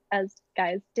lady, as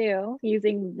guys do,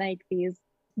 using like these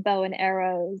bow and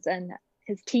arrows, and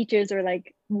his teachers are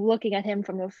like looking at him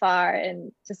from afar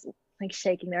and just like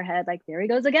shaking their head like, there he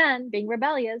goes again, being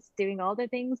rebellious, doing all the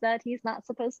things that he's not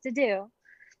supposed to do.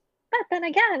 But then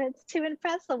again, it's to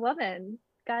impress a woman.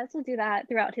 Guys will do that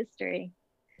throughout history.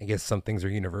 I guess some things are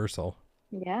universal.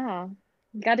 Yeah.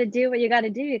 You got to do what you got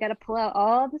to do. You got to pull out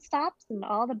all the stops and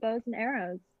all the bows and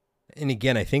arrows. And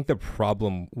again, I think the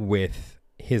problem with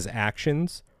his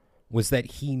actions was that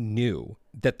he knew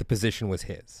that the position was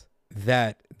his,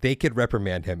 that they could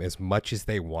reprimand him as much as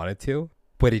they wanted to,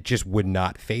 but it just would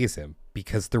not faze him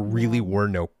because there really were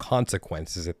no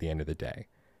consequences at the end of the day.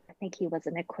 I think he was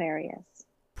an Aquarius.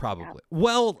 Probably. Yeah.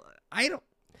 Well, I don't.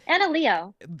 And a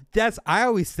Leo. I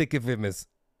always think of him as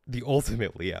the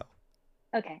ultimate Leo.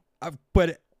 Okay.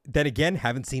 But then again,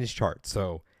 haven't seen his chart,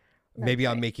 so maybe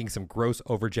right. I'm making some gross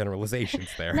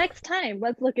overgeneralizations there. Next time,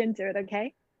 let's look into it,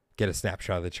 okay? Get a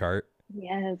snapshot of the chart.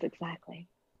 Yes, exactly.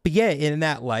 But yeah, in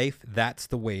that life, that's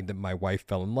the way that my wife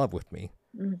fell in love with me.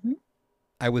 Mm-hmm.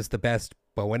 I was the best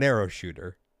bow and arrow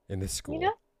shooter in this school. You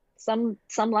know, some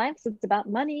lives it's about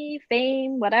money,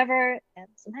 fame, whatever, and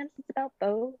sometimes it's about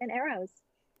bow and arrows.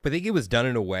 But I think it was done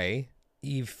in a way.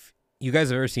 If you guys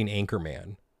have ever seen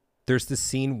Anchorman, there's this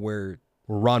scene where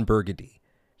Ron Burgundy,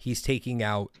 he's taking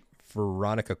out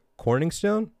Veronica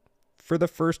Corningstone for the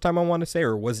first time, I want to say,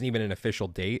 or it wasn't even an official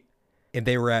date. And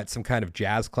they were at some kind of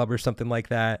jazz club or something like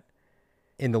that.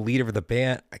 And the leader of the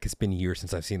band, I guess it's been years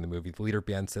since I've seen the movie, the leader of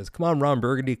the band says, "Come on, Ron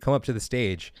Burgundy, come up to the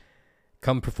stage.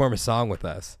 Come perform a song with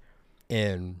us."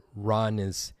 And Ron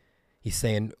he's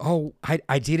saying, "Oh,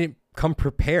 I didn't come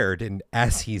prepared." And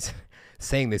as he's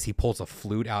saying this, he pulls a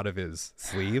flute out of his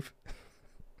sleeve.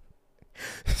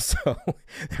 So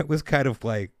that was kind of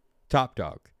like Top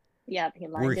Dog. Yeah, he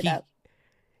lined it up.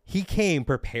 He came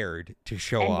prepared to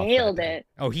show off. Nailed it.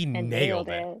 Oh, he nailed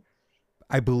it.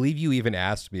 I believe you even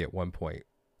asked me at one point,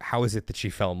 how is it that she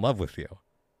fell in love with you?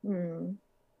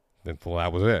 Well,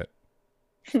 that was it.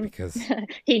 Because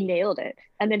he nailed it.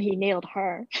 And then he nailed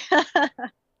her.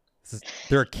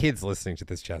 There are kids listening to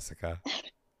this, Jessica.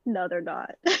 No, they're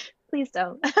not. Please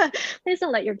don't. Please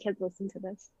don't let your kids listen to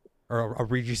this. Or I'll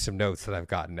read you some notes that I've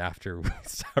gotten after we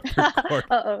stop recording.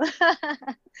 Uh-oh.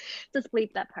 Just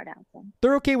bleep that part out then.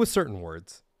 They're okay with certain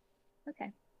words.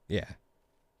 Okay. Yeah.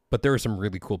 But there are some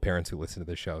really cool parents who listen to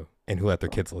the show and who let their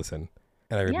kids listen.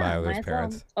 And I admire those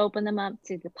parents. Well open them up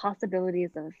to the possibilities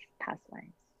of past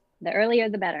lives. The earlier,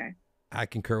 the better. I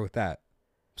concur with that.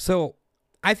 So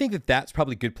I think that that's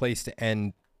probably a good place to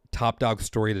end Top Dog's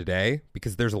story today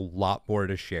because there's a lot more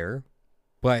to share.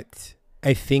 But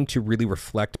I think to really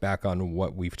reflect back on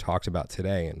what we've talked about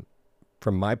today, and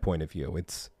from my point of view,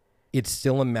 it's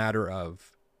still a matter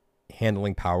of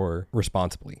handling power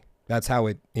responsibly. That's how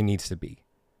it needs to be.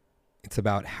 It's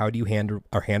about how do you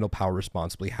handle power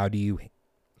responsibly? How do you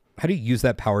use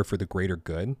that power for the greater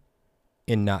good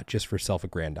and not just for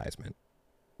self-aggrandizement?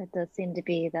 That does seem to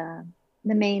be the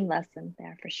main lesson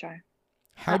there for sure.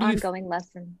 Ongoing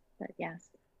lesson, but yes.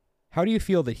 How do you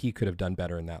feel that he could have done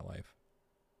better in that life?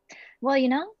 Well,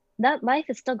 that life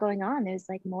is still going on. There's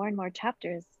like more and more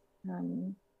chapters.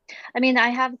 I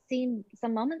have seen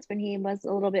some moments when he was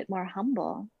a little bit more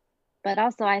humble, but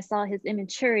also I saw his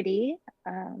immaturity.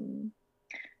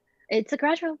 It's a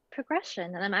gradual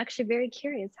progression, and I'm actually very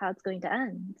curious how it's going to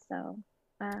end. So,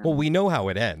 well, we know how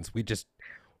it ends. We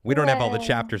don't have all the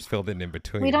chapters filled in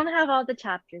between. We don't have all the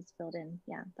chapters filled in.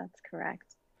 Yeah, that's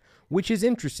correct. Which is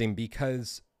interesting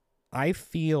because I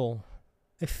feel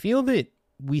that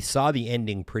we saw the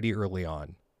ending pretty early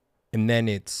on, and then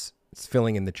it's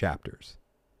filling in the chapters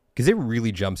because it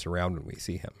really jumps around when we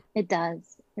see him. It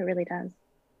does. It really does.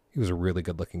 He was a really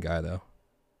good looking guy, though.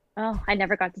 Oh, I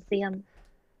never got to see him.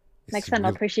 Next He's time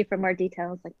I'll really, push you for more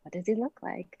details. Like, what does he look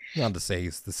like? not to say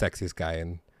he's the sexiest guy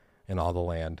in all the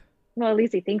land. Well, at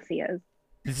least he thinks he is.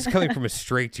 This is coming from a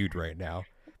straight dude right now.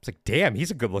 It's like, damn,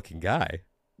 he's a good looking guy.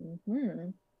 Hmm.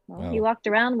 Well, he Well, walked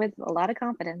around with a lot of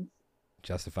confidence.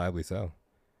 justifiably so.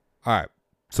 All right.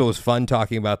 So it was fun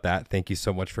talking about that. Thank you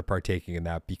so much for partaking in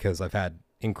that, because I've had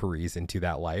inquiries into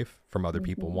that life from other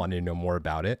people wanting to know more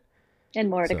about it. And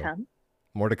more to So, come.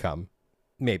 More to come.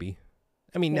 Maybe.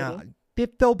 I mean, Maybe. now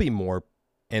there'll be more,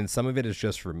 and some of it is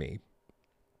just for me.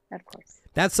 Of course.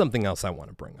 That's something else I want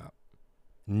to bring up.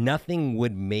 Nothing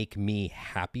would make me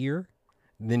happier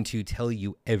than to tell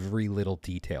you every little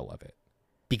detail of it,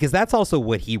 because that's also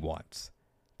what he wants.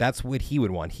 That's what he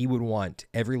would want. He would want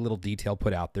every little detail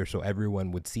put out there so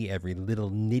everyone would see every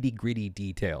little nitty gritty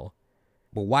detail.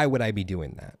 But why would I be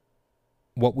doing that?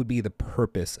 What would be the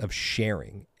purpose of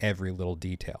sharing every little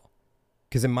detail?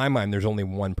 Because in my mind, there's only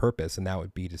one purpose, and that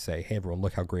would be to say, hey, everyone,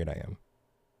 look how great I am.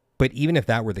 But even if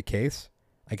that were the case,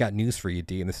 I got news for you,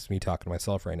 D, and this is me talking to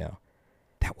myself right now.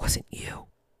 That wasn't you.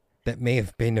 That may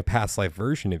have been a past life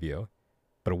version of you,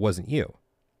 but it wasn't you.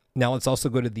 Now let's also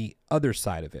go to the other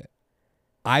side of it.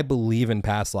 I believe in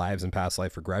past lives and past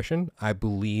life regression. I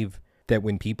believe that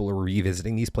when people are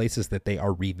revisiting these places, that they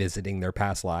are revisiting their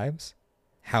past lives.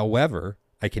 However,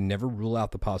 I can never rule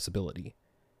out the possibility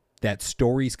that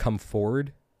stories come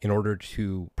forward in order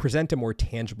to present a more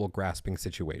tangible, grasping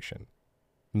situation.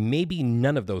 Maybe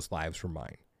none of those lives were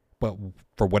mine, but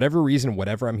for whatever reason,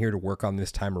 whatever I'm here to work on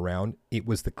this time around, it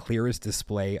was the clearest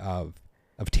display of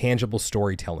tangible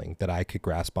storytelling that I could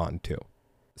grasp onto.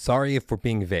 Sorry if we're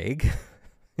being vague.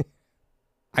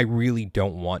 I really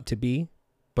don't want to be,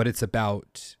 but it's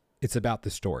about the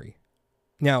story.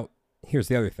 Now, here's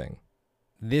the other thing.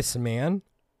 This man,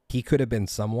 he could have been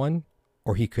someone,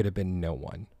 or he could have been no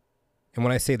one. And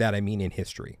when I say that, I mean in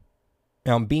history.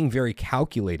 Now, I'm being very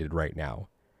calculated right now,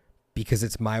 because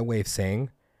it's my way of saying,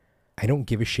 I don't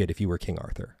give a shit if you were King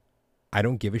Arthur. I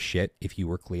don't give a shit if you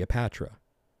were Cleopatra.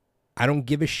 I don't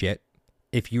give a shit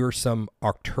if you're some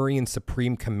Arcturian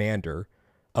supreme commander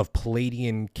of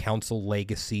Palladian Council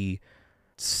Legacy,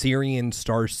 Syrian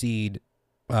Starseed,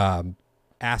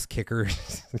 ass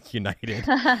kickers united.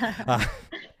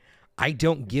 I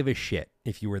don't give a shit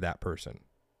if you were that person.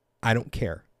 I don't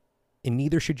care. And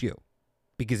neither should you.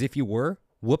 Because if you were,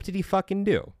 whoop did he fucking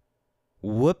do?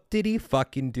 Whoop did he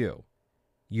fucking do?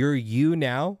 You're you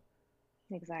now.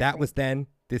 Exactly. That was then,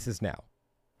 this is now.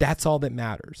 That's all that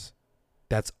matters.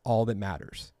 That's all that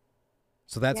matters.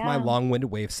 So that's my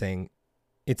long-winded way of saying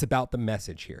it's about the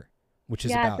message here, which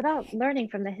is it's about learning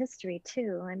from the history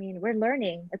too. I mean, we're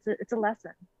learning. It's a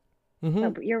lesson. Mm-hmm.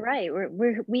 But you're right.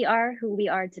 We are who we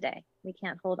are today. We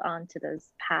can't hold on to those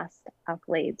past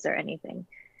accolades or anything.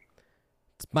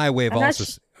 It's my way of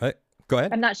go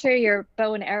ahead. I'm not sure your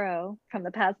bow and arrow from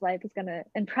the past life is going to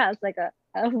impress like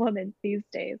a woman these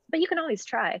days, but you can always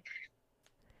try.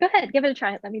 Go ahead, give it a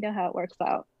try. Let me know how it works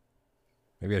out.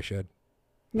 Maybe I should.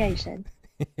 Yeah, you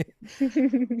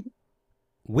should.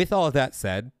 With all of that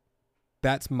said,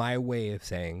 that's my way of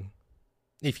saying,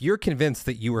 if you're convinced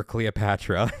that you were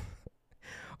Cleopatra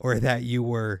or that you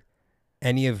were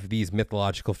any of these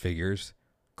mythological figures,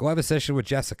 go have a session with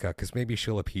Jessica, because maybe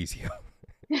she'll appease you.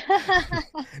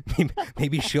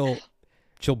 maybe she'll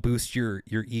boost your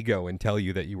ego and tell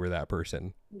you that you were that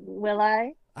person. Will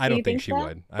I? I don't think she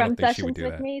would. I don't think she would do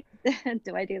that. Me?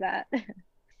 Do I do that?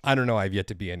 I don't know. I've yet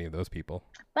to be any of those people.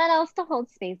 But I'll still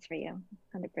hold space for you,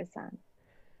 100%.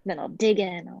 Then I'll dig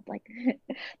in. I'll like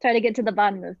try to get to the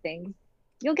bottom of things.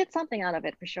 You'll get something out of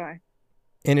it for sure.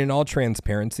 And in all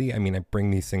transparency, I mean, I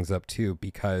bring these things up too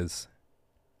because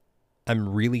I'm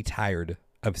really tired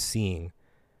of seeing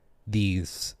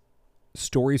these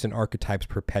stories and archetypes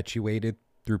perpetuated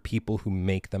through people who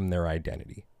make them their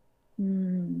identity.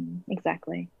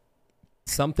 Exactly.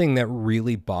 Something that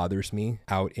really bothers me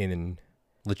out in,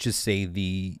 let's just say,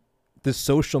 the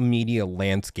social media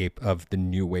landscape of the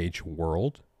new age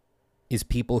world is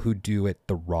people who do it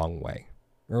the wrong way,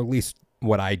 or at least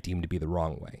what I deem to be the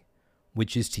wrong way,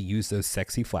 which is to use those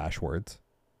sexy flash words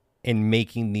and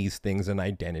making these things an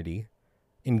identity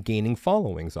and gaining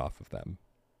followings off of them.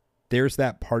 There's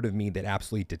that part of me that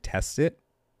absolutely detests it,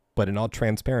 but in all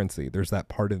transparency, there's that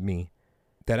part of me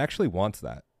that actually wants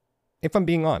that, if I'm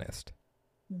being honest.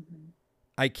 Mm-hmm.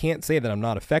 I can't say that I'm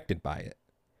not affected by it.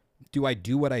 Do I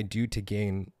do what I do to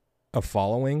gain a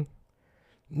following?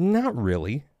 Not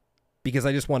really, because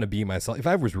I just want to be myself. If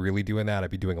I was really doing that,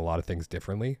 I'd be doing a lot of things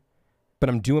differently, but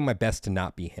I'm doing my best to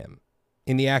not be him.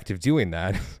 In the act of doing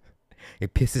that,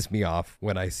 it pisses me off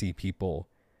when I see people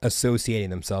associating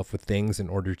themselves with things in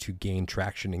order to gain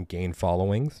traction and gain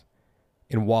followings.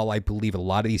 And while I believe a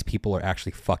lot of these people are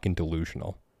actually fucking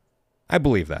delusional, I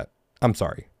believe that. I'm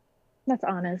sorry. That's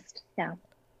honest. Yeah.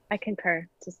 I concur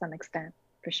to some extent,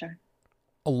 for sure.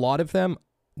 A lot of them,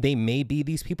 they may be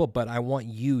these people, but I want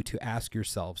you to ask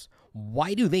yourselves,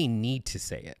 why do they need to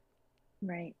say it?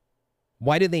 Right.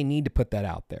 Why do they need to put that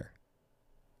out there?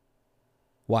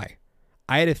 Why?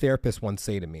 I had a therapist once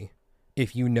say to me,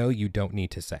 if you know, you don't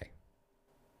need to say.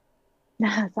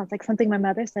 Sounds like something my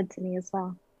mother said to me as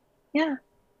well. Yeah.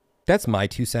 That's my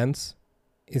 2 cents,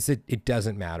 is that it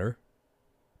doesn't matter.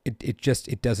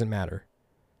 It doesn't matter.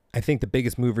 I think the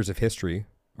biggest movers of history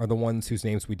are the ones whose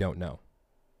names we don't know.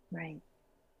 Right.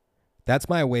 That's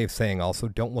my way of saying also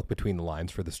don't look between the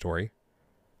lines for the story.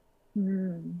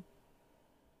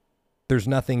 There's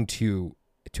nothing to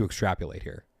extrapolate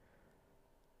here.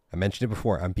 I mentioned it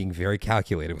before. I'm being very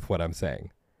calculated with what I'm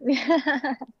saying.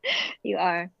 You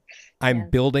are. I'm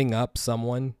building up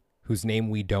someone whose name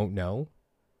we don't know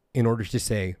in order to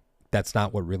say that's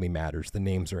not what really matters. The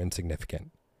names are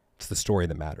insignificant. It's the story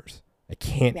that matters. I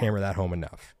can't hammer that home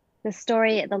enough. The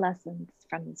story, the lessons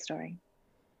from the story.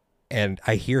 And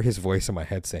I hear his voice in my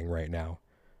head saying right now,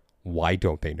 why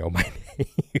don't they know my name?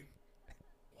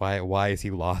 Why is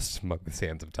he lost among the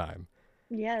sands of time?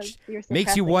 Yes.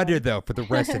 Makes you wonder, though, for the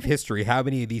rest of history, how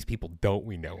many of these people don't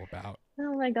we know about?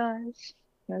 Oh my gosh.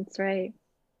 That's right.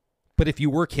 But if you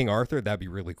were King Arthur, that'd be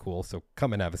really cool. So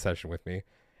come and have a session with me.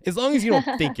 As long as you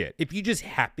don't think it. If you just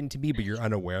happen to be, but you're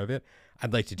unaware of it,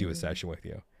 I'd like to do a session with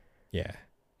you. Yeah.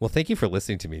 Well, thank you for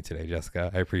listening to me today, Jessica.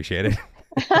 I appreciate it.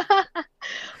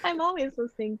 I'm always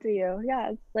listening to you. Yeah,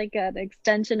 it's like an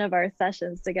extension of our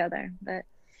sessions together. But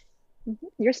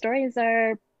your stories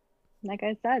are, like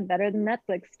I said, better than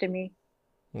Netflix to me.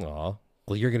 Aw.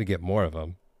 Well, you're going to get more of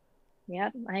them.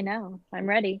 Yep, I know. I'm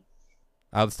ready.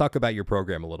 Let's talk about your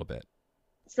program a little bit.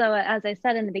 So as I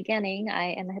said in the beginning,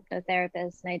 I am a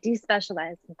hypnotherapist and I do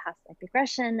specialize in past life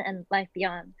regression and life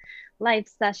beyond life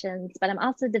sessions, but I'm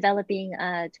also developing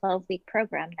a 12-week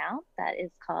program now that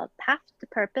is called Path to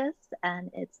Purpose, and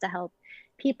it's to help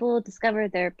people discover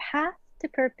their path to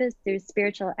purpose through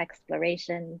spiritual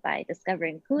exploration by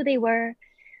discovering who they were,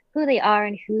 who they are,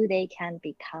 and who they can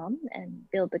become, and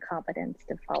build the confidence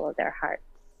to follow their heart.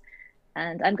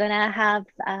 And I'm going to have,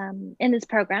 in this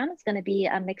program, it's going to be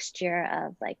a mixture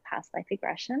of like past life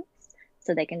regressions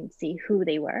so they can see who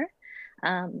they were.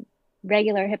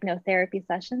 Regular hypnotherapy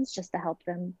sessions just to help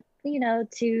them,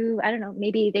 to, I don't know,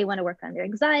 maybe they want to work on their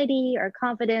anxiety or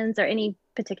confidence or any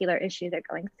particular issue they're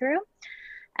going through.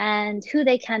 And who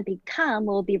they can become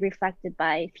will be reflected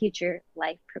by future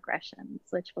life progressions,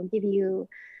 which will give you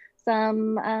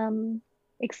some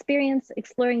experience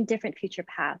exploring different future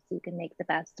paths so you can make the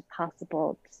best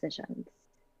possible decisions.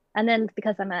 And then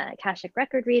because I'm a Akashic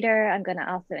record reader, I'm going to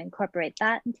also incorporate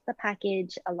that into the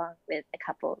package along with a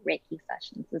couple Reiki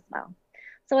sessions as well.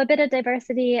 So a bit of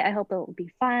diversity. I hope it will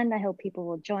be fun. I hope people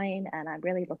will join, and I'm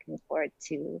really looking forward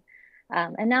to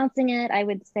announcing it, I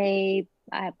would say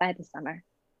by the summer.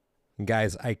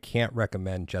 Guys, I can't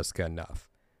recommend Jessica enough.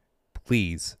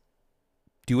 Please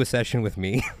do a session with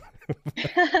me.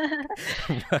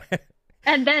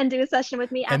 And then do a session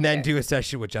with me after. And then do a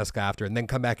session with Jessica after, and then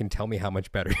come back and tell me how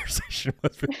much better your session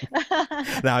was with me.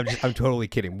 No, I'm totally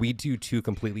kidding. We do two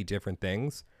completely different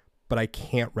things, but I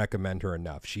can't recommend her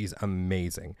enough. She's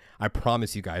amazing. I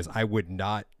promise you guys, I would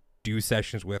not do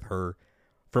sessions with her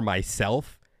for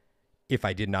myself if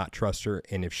I did not trust her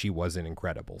and if she wasn't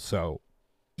incredible. So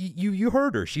you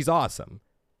heard her. She's awesome.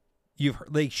 You've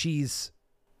heard, like, she's...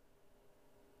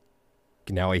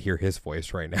 Now I hear his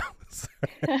voice right now.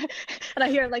 And I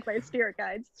hear like my spirit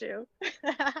guides too.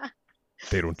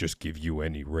 They don't just give you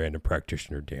any random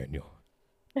practitioner, Daniel.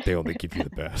 They only give you the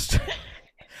best.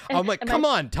 I'm like, come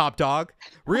on, top dog.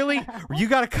 Really? You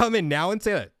got to come in now and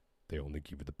say that. They only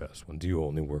give you the best ones. You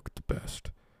only work with the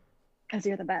best. Because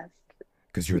you're the best.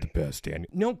 Because you're the best, Daniel.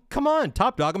 No, come on,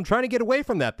 top dog. I'm trying to get away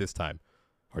from that this time.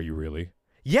 Are you really?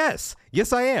 Yes.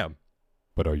 Yes, I am.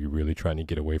 But are you really trying to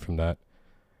get away from that?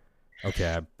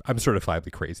 Okay, I'm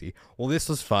certifiably crazy. Well, this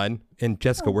was fun. And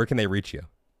Jessica, where can they reach you?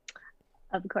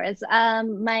 Of course.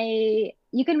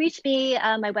 You can reach me.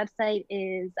 My website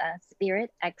is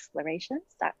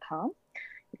spiritexplorations.com.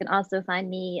 You can also find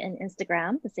me on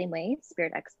Instagram the same way,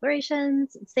 Spirit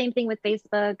Explorations. Same thing with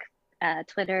Facebook,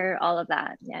 Twitter, all of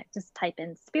that. Yeah, just type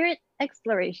in Spirit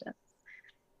Explorations.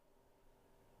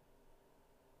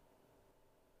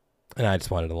 And I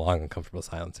just wanted a long, uncomfortable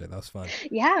silence there. That was fun.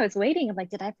 Yeah, I was waiting. I'm like,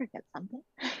 did I forget something?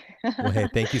 Well, hey,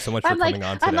 thank you so much for coming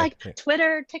on today. I'm like,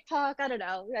 Twitter, TikTok, I don't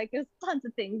know. Like, there's tons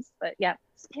of things. But yeah,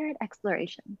 Spirit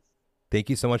Explorations. Thank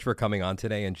you so much for coming on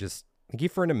today. And just thank you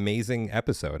for an amazing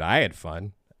episode. I had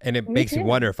fun. And it Me makes you too.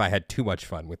 wonder if I had too much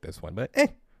fun with this one, but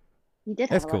You did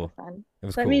that's have a lot cool. of fun. It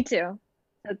was But cool. me too.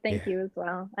 So thank Yeah. you as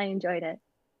well. I enjoyed it.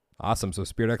 Awesome. So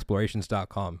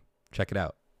spiritexplorations.com. Check it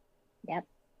out. Yep.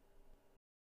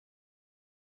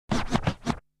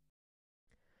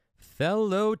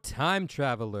 Fellow time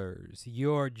travelers,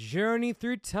 your journey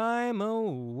through time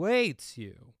awaits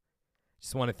you.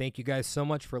 Just want to thank you guys so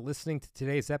much for listening to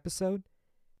today's episode.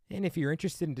 And if you're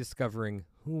interested in discovering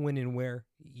who, when, and where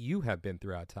you have been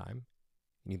throughout time,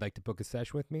 and you'd like to book a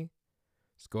session with me,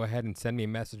 just go ahead and send me a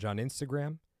message on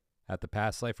Instagram at The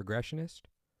Past Life Regressionist,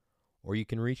 or you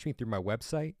can reach me through my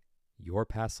website,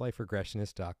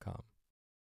 yourpastliferegressionist.com.